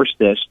enforce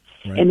this.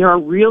 Right. And there are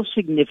real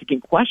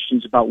significant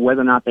questions about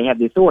whether or not they have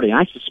the authority. And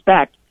I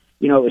suspect,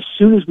 as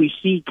soon as we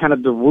see kind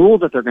of the rule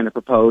that they're going to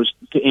propose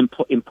to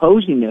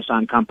imposing this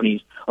on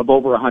companies of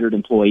over 100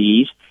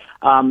 employees,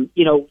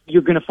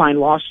 you're going to find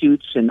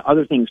lawsuits and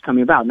other things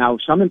coming about. Now,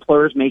 some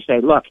employers may say,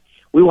 look,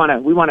 we want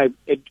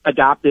to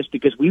adopt this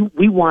because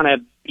we want to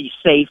be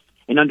safe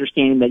in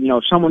understanding that,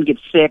 if someone gets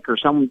sick or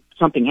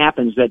something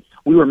happens, that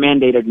we were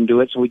mandated to do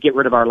it, so we get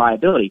rid of our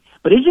liability.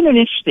 But isn't it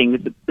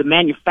interesting that the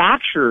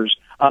manufacturers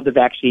of the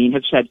vaccine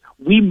have said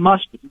we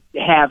must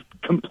have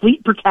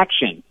complete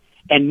protection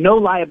and no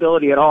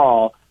liability at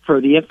all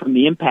from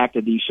the impact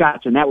of these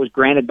shots, and that was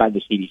granted by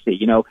the CDC.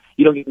 You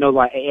don't get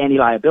any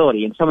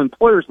liability, and some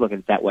employers look at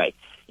it that way.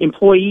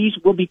 Employees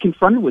will be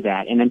confronted with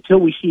that, and until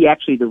we see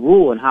actually the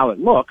rule and how it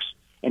looks,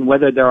 and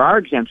whether there are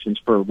exemptions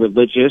for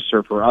religious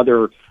or for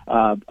other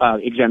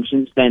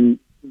exemptions, then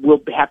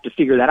we'll have to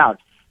figure that out.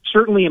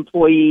 Certainly,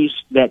 employees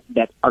that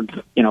are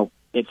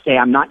that say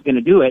I'm not going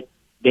to do it,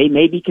 they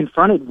may be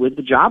confronted with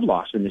the job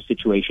loss in this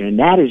situation, and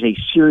that is a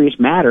serious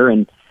matter.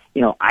 And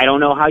I don't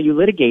know how you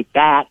litigate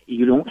that.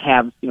 You don't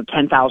have,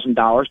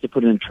 $10,000 to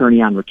put an attorney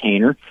on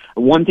retainer.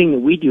 One thing that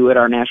we do at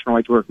our National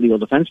Right to Work Legal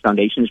Defense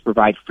Foundation is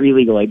provide free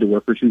legal aid to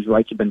workers whose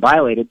rights have been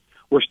violated.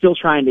 We're still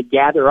trying to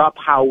gather up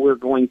how we're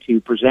going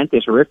to present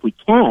this, or if we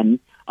can,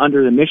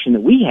 under the mission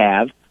that we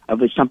have,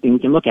 of it's something we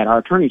can look at. Our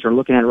attorneys are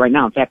looking at it right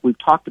now. In fact, we've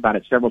talked about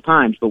it several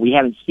times, but we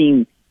haven't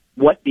seen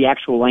what the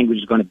actual language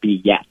is going to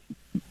be yet.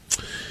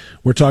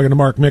 We're talking to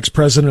Mark Mix,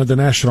 president of the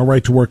National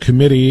Right to Work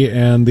Committee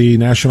and the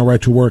National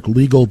Right to Work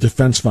Legal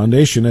Defense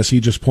Foundation. As he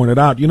just pointed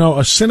out,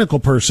 a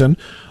cynical person,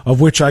 of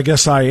which I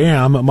guess I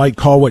am, might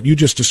call what you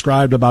just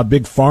described about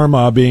Big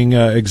Pharma being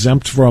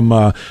exempt from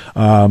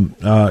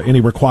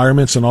any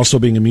requirements and also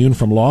being immune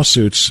from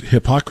lawsuits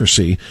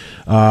hypocrisy.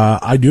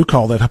 I do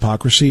call that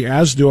hypocrisy,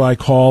 as do I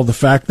call the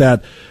fact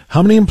that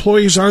how many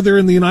employees are there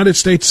in the United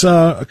States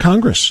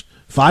Congress?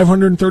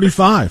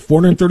 535,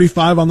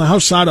 435 on the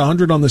House side,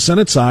 100 on the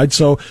Senate side.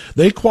 So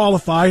they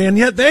qualify, and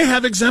yet they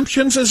have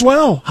exemptions as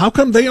well. How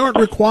come they aren't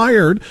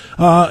required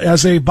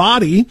as a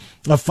body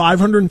of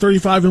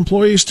 535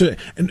 employees to,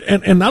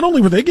 and not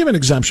only were they given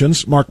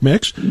exemptions, Mark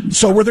Mix,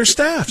 so were their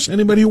staffs,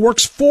 anybody who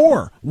works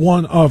for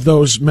one of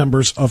those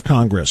members of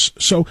Congress.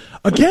 So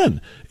again,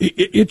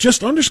 it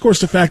just underscores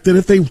the fact that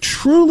if they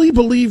truly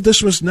believed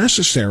this was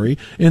necessary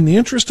in the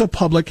interest of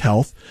public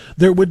health,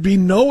 there would be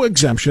no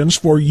exemptions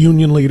for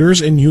union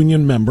leaders and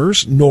union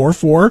members, nor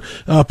for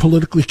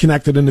politically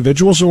connected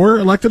individuals or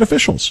elected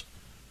officials.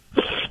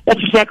 That's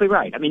exactly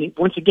right. I mean,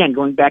 once again,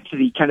 going back to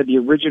the kind of the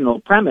original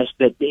premise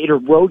that it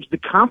erodes the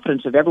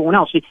confidence of everyone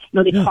else. You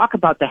know, they talk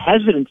about the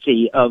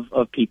hesitancy of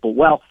people.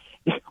 Well,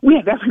 we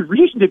have every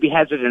reason to be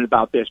hesitant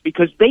about this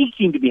because they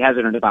seem to be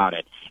hesitant about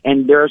it.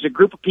 And there's a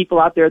group of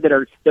people out there that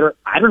are,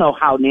 I don't know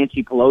how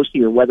Nancy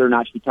Pelosi or whether or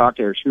not she talked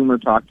to, or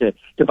Schumer talked to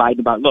Biden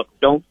about, look,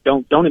 don't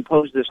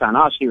impose this on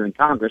us here in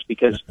Congress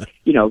because,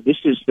 you know, this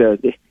is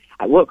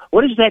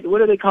what is that? What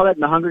do they call that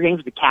in the Hunger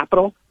Games? The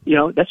Capitol? You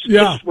know, that's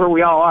where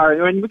we all are.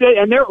 And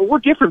we're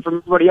different from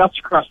everybody else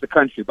across the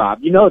country, Bob.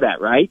 You know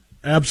that, right?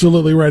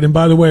 Absolutely right. And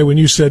by the way, when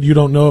you said you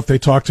don't know if they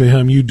talked to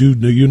him, you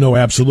know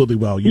absolutely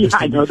well.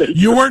 I know that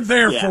you weren't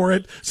there for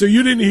it, so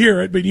you didn't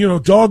hear it. But you know,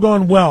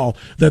 doggone well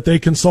that they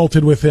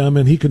consulted with him,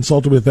 and he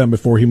consulted with them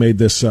before he made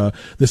this.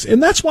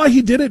 And that's why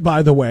he did it.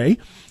 By the way,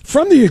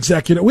 from the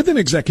executive with an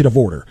executive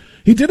order.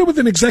 He did it with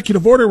an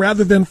executive order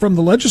rather than from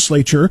the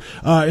legislature,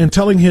 and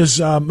telling his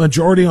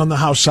majority on the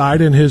House side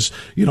and his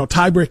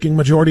tie-breaking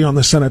majority on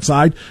the Senate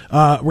side,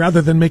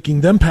 rather than making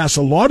them pass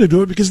a law to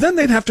do it, because then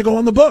they'd have to go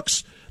on the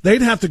books.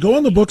 They'd have to go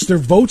on the books. Their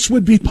votes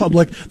would be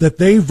public that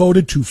they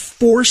voted to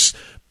force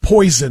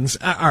poisons.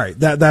 All right,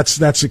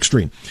 that's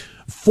extreme.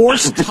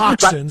 Force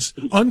toxins,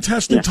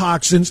 untested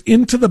toxins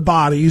into the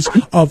bodies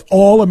of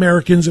all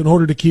Americans in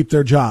order to keep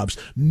their jobs.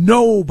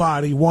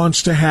 Nobody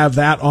wants to have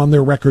that on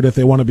their record if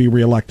they want to be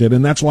reelected,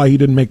 and that's why he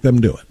didn't make them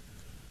do it.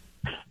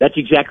 That's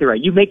exactly right.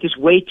 You make this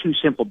way too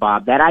simple,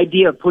 Bob. That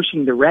idea of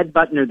pushing the red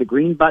button or the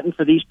green button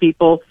for these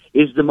people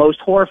is the most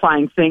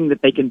horrifying thing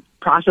that they can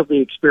possibly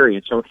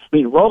experience. So, I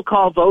mean, roll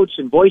call votes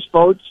and voice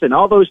votes and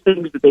all those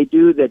things that they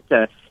do that,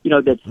 that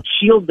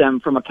shield them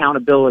from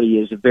accountability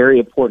is a very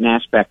important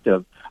aspect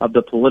of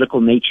the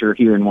political nature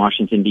here in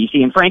Washington,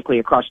 D.C., and frankly,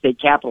 across state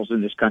capitals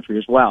in this country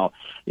as well.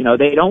 You know,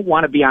 they don't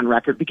want to be on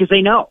record because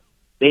they know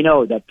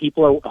that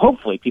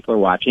hopefully people are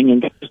watching,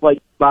 and just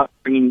like about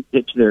bringing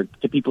it to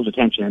people's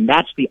attention. And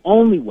that's the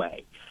only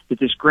way that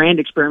this grand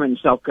experiment in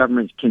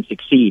self-government can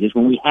succeed, is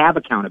when we have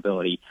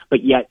accountability,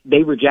 but yet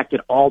they reject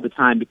it all the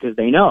time because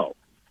they know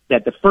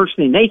that the first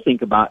thing they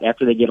think about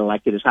after they get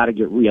elected is how to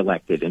get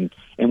reelected. And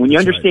when you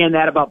understand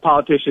that about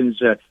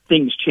politicians,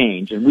 things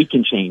change, and we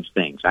can change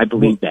things. I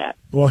believe that.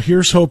 Well,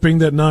 here's hoping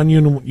that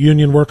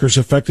non-union workers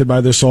affected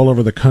by this all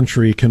over the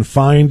country can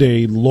find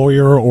a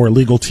lawyer or a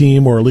legal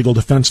team or a legal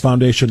defense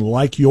foundation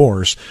like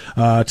yours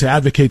to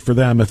advocate for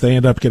them if they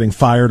end up getting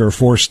fired or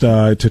forced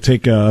to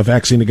take a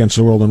vaccine against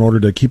the world in order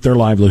to keep their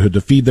livelihood,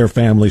 to feed their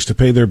families, to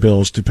pay their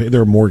bills, to pay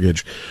their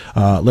mortgage.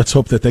 Let's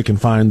hope that they can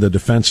find the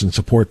defense and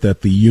support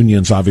that the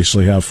unions obviously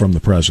have from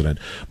the president.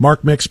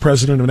 Mark Mix,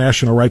 president of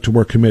National Right to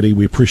Work Committee.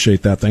 We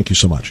appreciate that. Thank you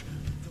so much.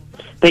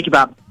 Thank you,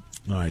 Bob.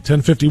 All right,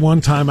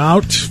 10:51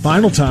 timeout,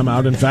 final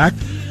timeout, in fact.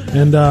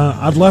 And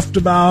I've left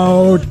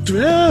about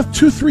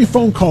 2-3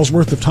 phone calls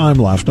worth of time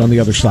left on the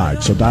other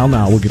side. So dial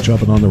now. We'll get you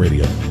up and on the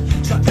radio.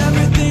 Try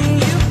everything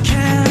you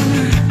can.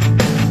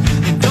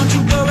 And don't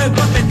you worry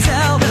what they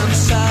tell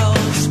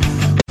themselves.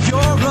 You're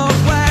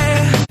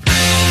away.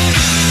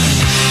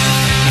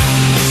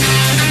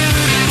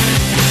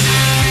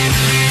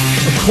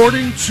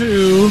 According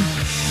to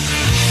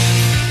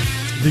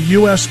the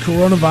U.S.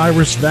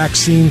 coronavirus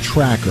vaccine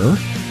tracker,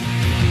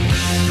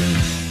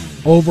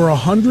 over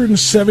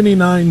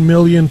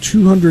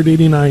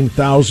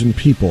 179,289,000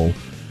 people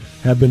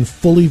have been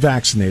fully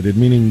vaccinated,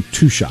 meaning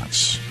 2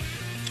 shots,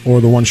 or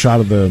the 1 shot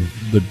of the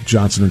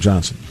Johnson &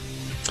 Johnson.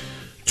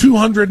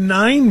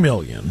 209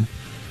 million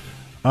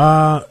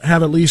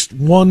have at least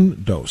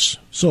 1 dose.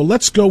 So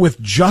let's go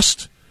with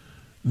just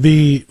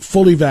the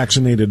fully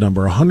vaccinated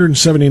number,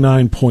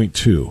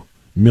 179.2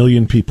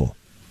 million people.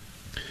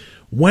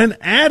 When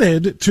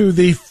added to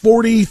the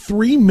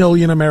 43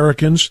 million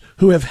Americans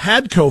who have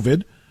had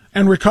COVID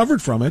and recovered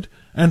from it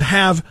and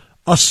have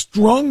a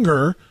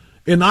stronger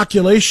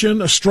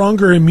inoculation, a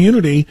stronger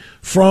immunity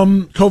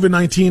from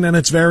COVID-19 and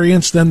its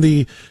variants than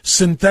the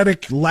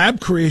synthetic lab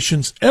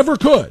creations ever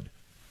could,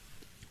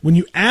 when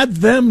you add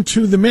them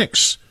to the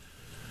mix,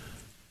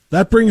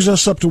 that brings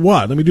us up to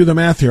what? Let me do the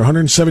math here.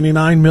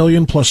 179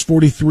 million plus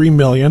 43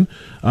 million.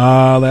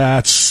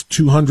 That's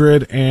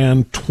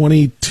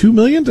 222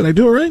 million. Did I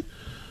do it right?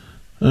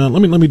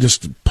 Let me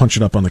just punch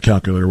it up on the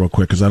calculator real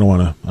quick because I don't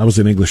want to. I was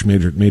an English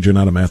major,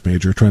 not a math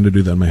major, trying to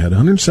do that in my head.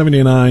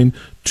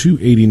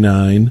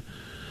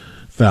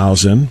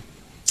 179,289,000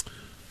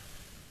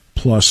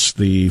 plus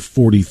the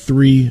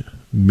 43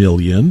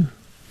 million.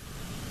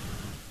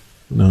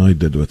 No, I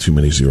did with too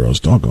many zeros.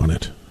 Doggone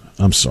it.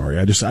 I'm sorry.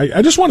 I just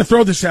want to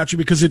throw this at you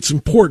because it's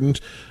important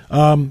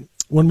when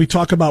we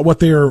talk about what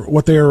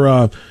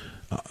they're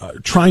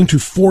trying to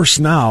force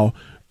now.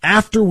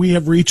 after we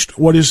have reached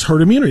what is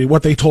herd immunity,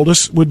 what they told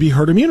us would be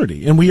herd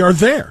immunity. And we are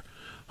there.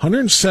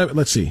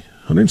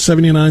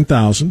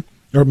 179,000,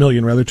 or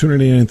million rather,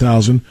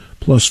 289,000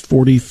 plus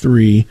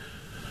 43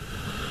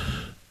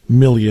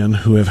 million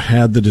who have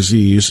had the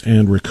disease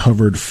and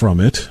recovered from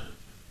it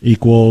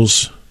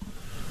equals...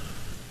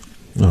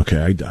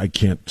 Okay, I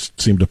can't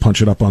seem to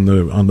punch it up on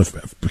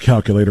the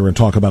calculator and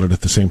talk about it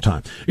at the same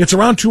time. It's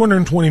around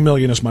 220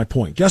 million is my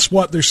point. Guess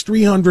what? There's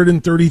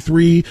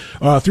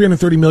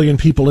 330 million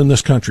people in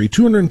this country.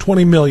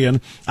 220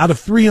 million out of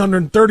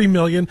 330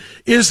 million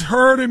is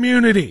herd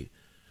immunity.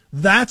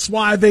 That's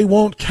why they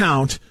won't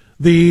count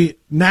the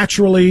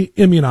naturally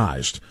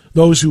immunized,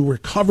 those who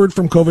recovered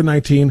from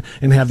COVID-19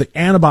 and have the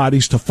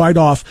antibodies to fight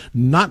off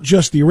not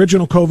just the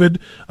original COVID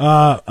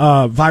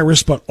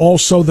virus, but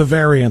also the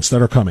variants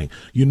that are coming.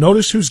 You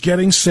notice who's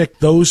getting sick?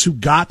 Those who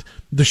got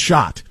the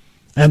shot.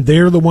 And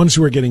they're the ones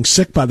who are getting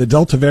sick by the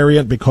Delta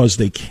variant because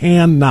they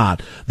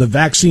cannot. The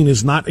vaccine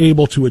is not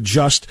able to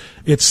adjust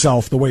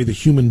itself the way the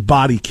human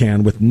body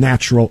can with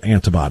natural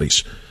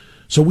antibodies.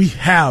 So we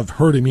have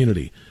herd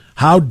immunity.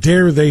 How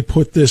dare they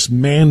put this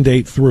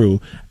mandate through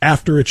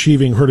after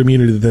achieving herd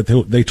immunity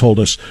that they told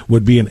us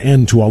would be an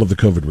end to all of the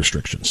COVID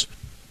restrictions?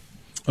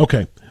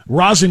 Okay.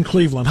 Roz in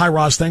Cleveland. Hi,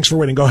 Roz. Thanks for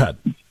waiting. Go ahead.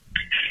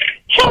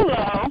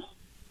 Hello.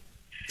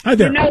 Hi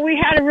there. You know,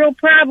 we had a real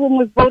problem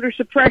with voter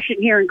suppression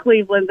here in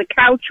Cleveland. The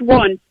couch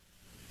won.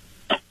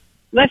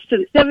 Less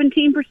than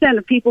 17%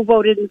 of people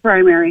voted in the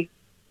primary.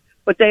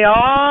 But they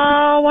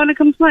all want to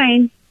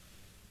complain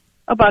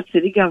about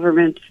city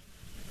government.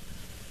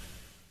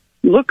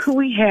 Look who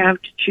we have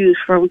to choose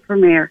from for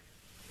mayor.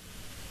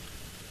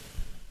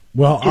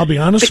 Well, I'll be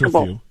honest with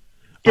you.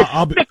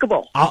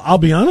 Despicable. I'll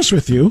be honest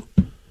with you.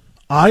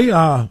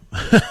 I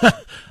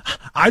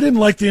didn't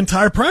like the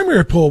entire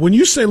primary poll. When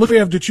you say, look, we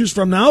have to choose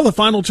from now, the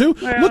final two,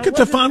 well, look at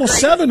the final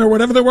 7 or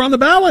whatever that were on the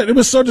ballot. It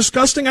was so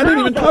disgusting, I didn't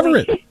even cover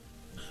it.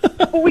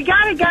 Well, we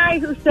got a guy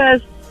who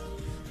says,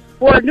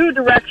 for a new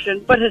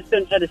direction, but has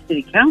been head of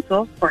city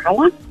council for how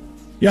long?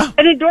 Yeah.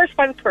 And endorsed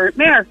by the current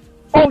mayor.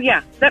 Oh,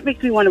 yeah, that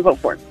makes me want to vote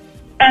for him.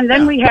 And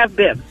then we have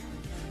Bibb,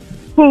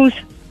 whose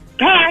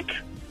PAC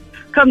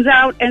comes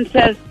out and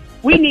says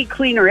we need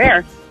cleaner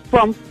air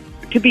to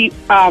be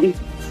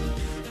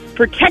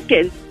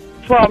protected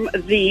from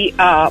the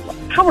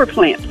power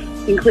plants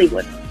in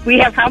Cleveland. We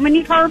have how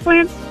many power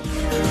plants?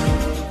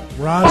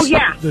 Ross, oh,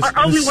 yeah.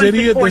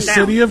 the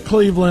city of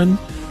Cleveland,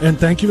 and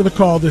thank you for the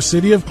call, the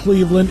city of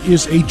Cleveland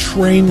is a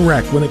train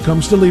wreck when it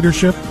comes to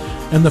leadership.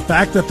 And the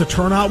fact that the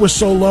turnout was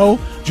so low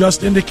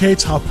just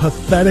indicates how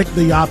pathetic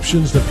the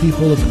options the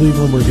people of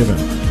Cleveland were given.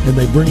 And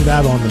they bring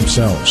that on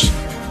themselves.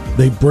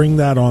 They bring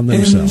that on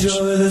themselves.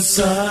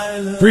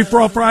 Free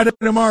for all Friday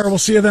tomorrow. We'll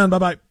see you then.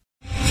 Bye-bye.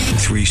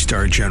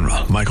 3-star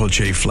General Michael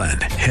J.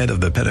 Flynn, head of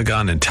the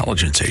Pentagon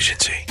Intelligence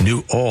Agency,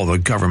 knew all the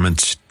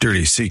government's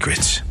dirty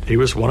secrets. He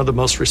was one of the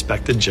most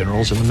respected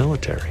generals in the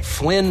military.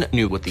 Flynn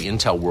knew what the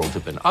intel world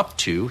had been up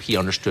to. He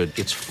understood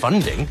its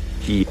funding.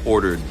 He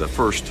ordered the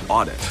first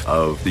audit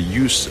of the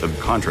use of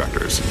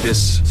contractors.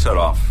 This set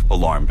off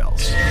alarm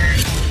bells.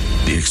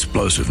 The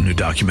explosive new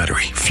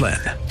documentary, Flynn,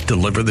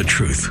 Deliver the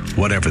Truth,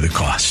 Whatever the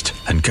Cost,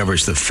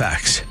 uncovers the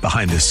facts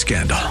behind this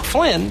scandal.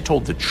 Flynn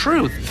told the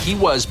truth. He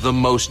was the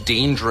most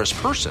dangerous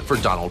person for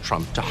Donald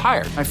Trump to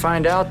hire. I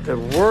find out the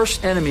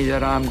worst enemy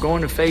that I'm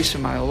going to face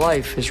in my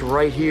life is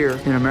right here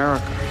in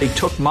America. They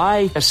took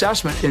my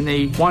assessment and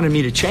they wanted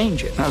me to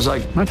change it. And I was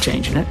like, I'm not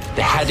changing it.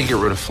 They had to get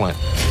rid of Flynn.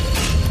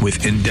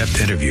 With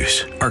in-depth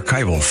interviews,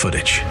 archival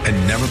footage, and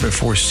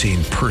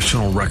never-before-seen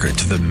personal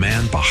records of the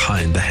man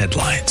behind the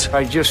headlines.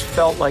 I just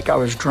felt like I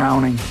was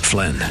drowning.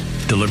 Flynn,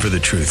 Deliver the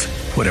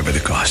Truth, Whatever the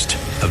Cost.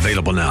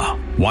 Available now.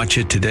 Watch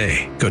it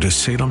today. Go to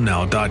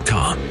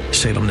salemnow.com.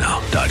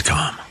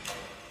 salemnow.com.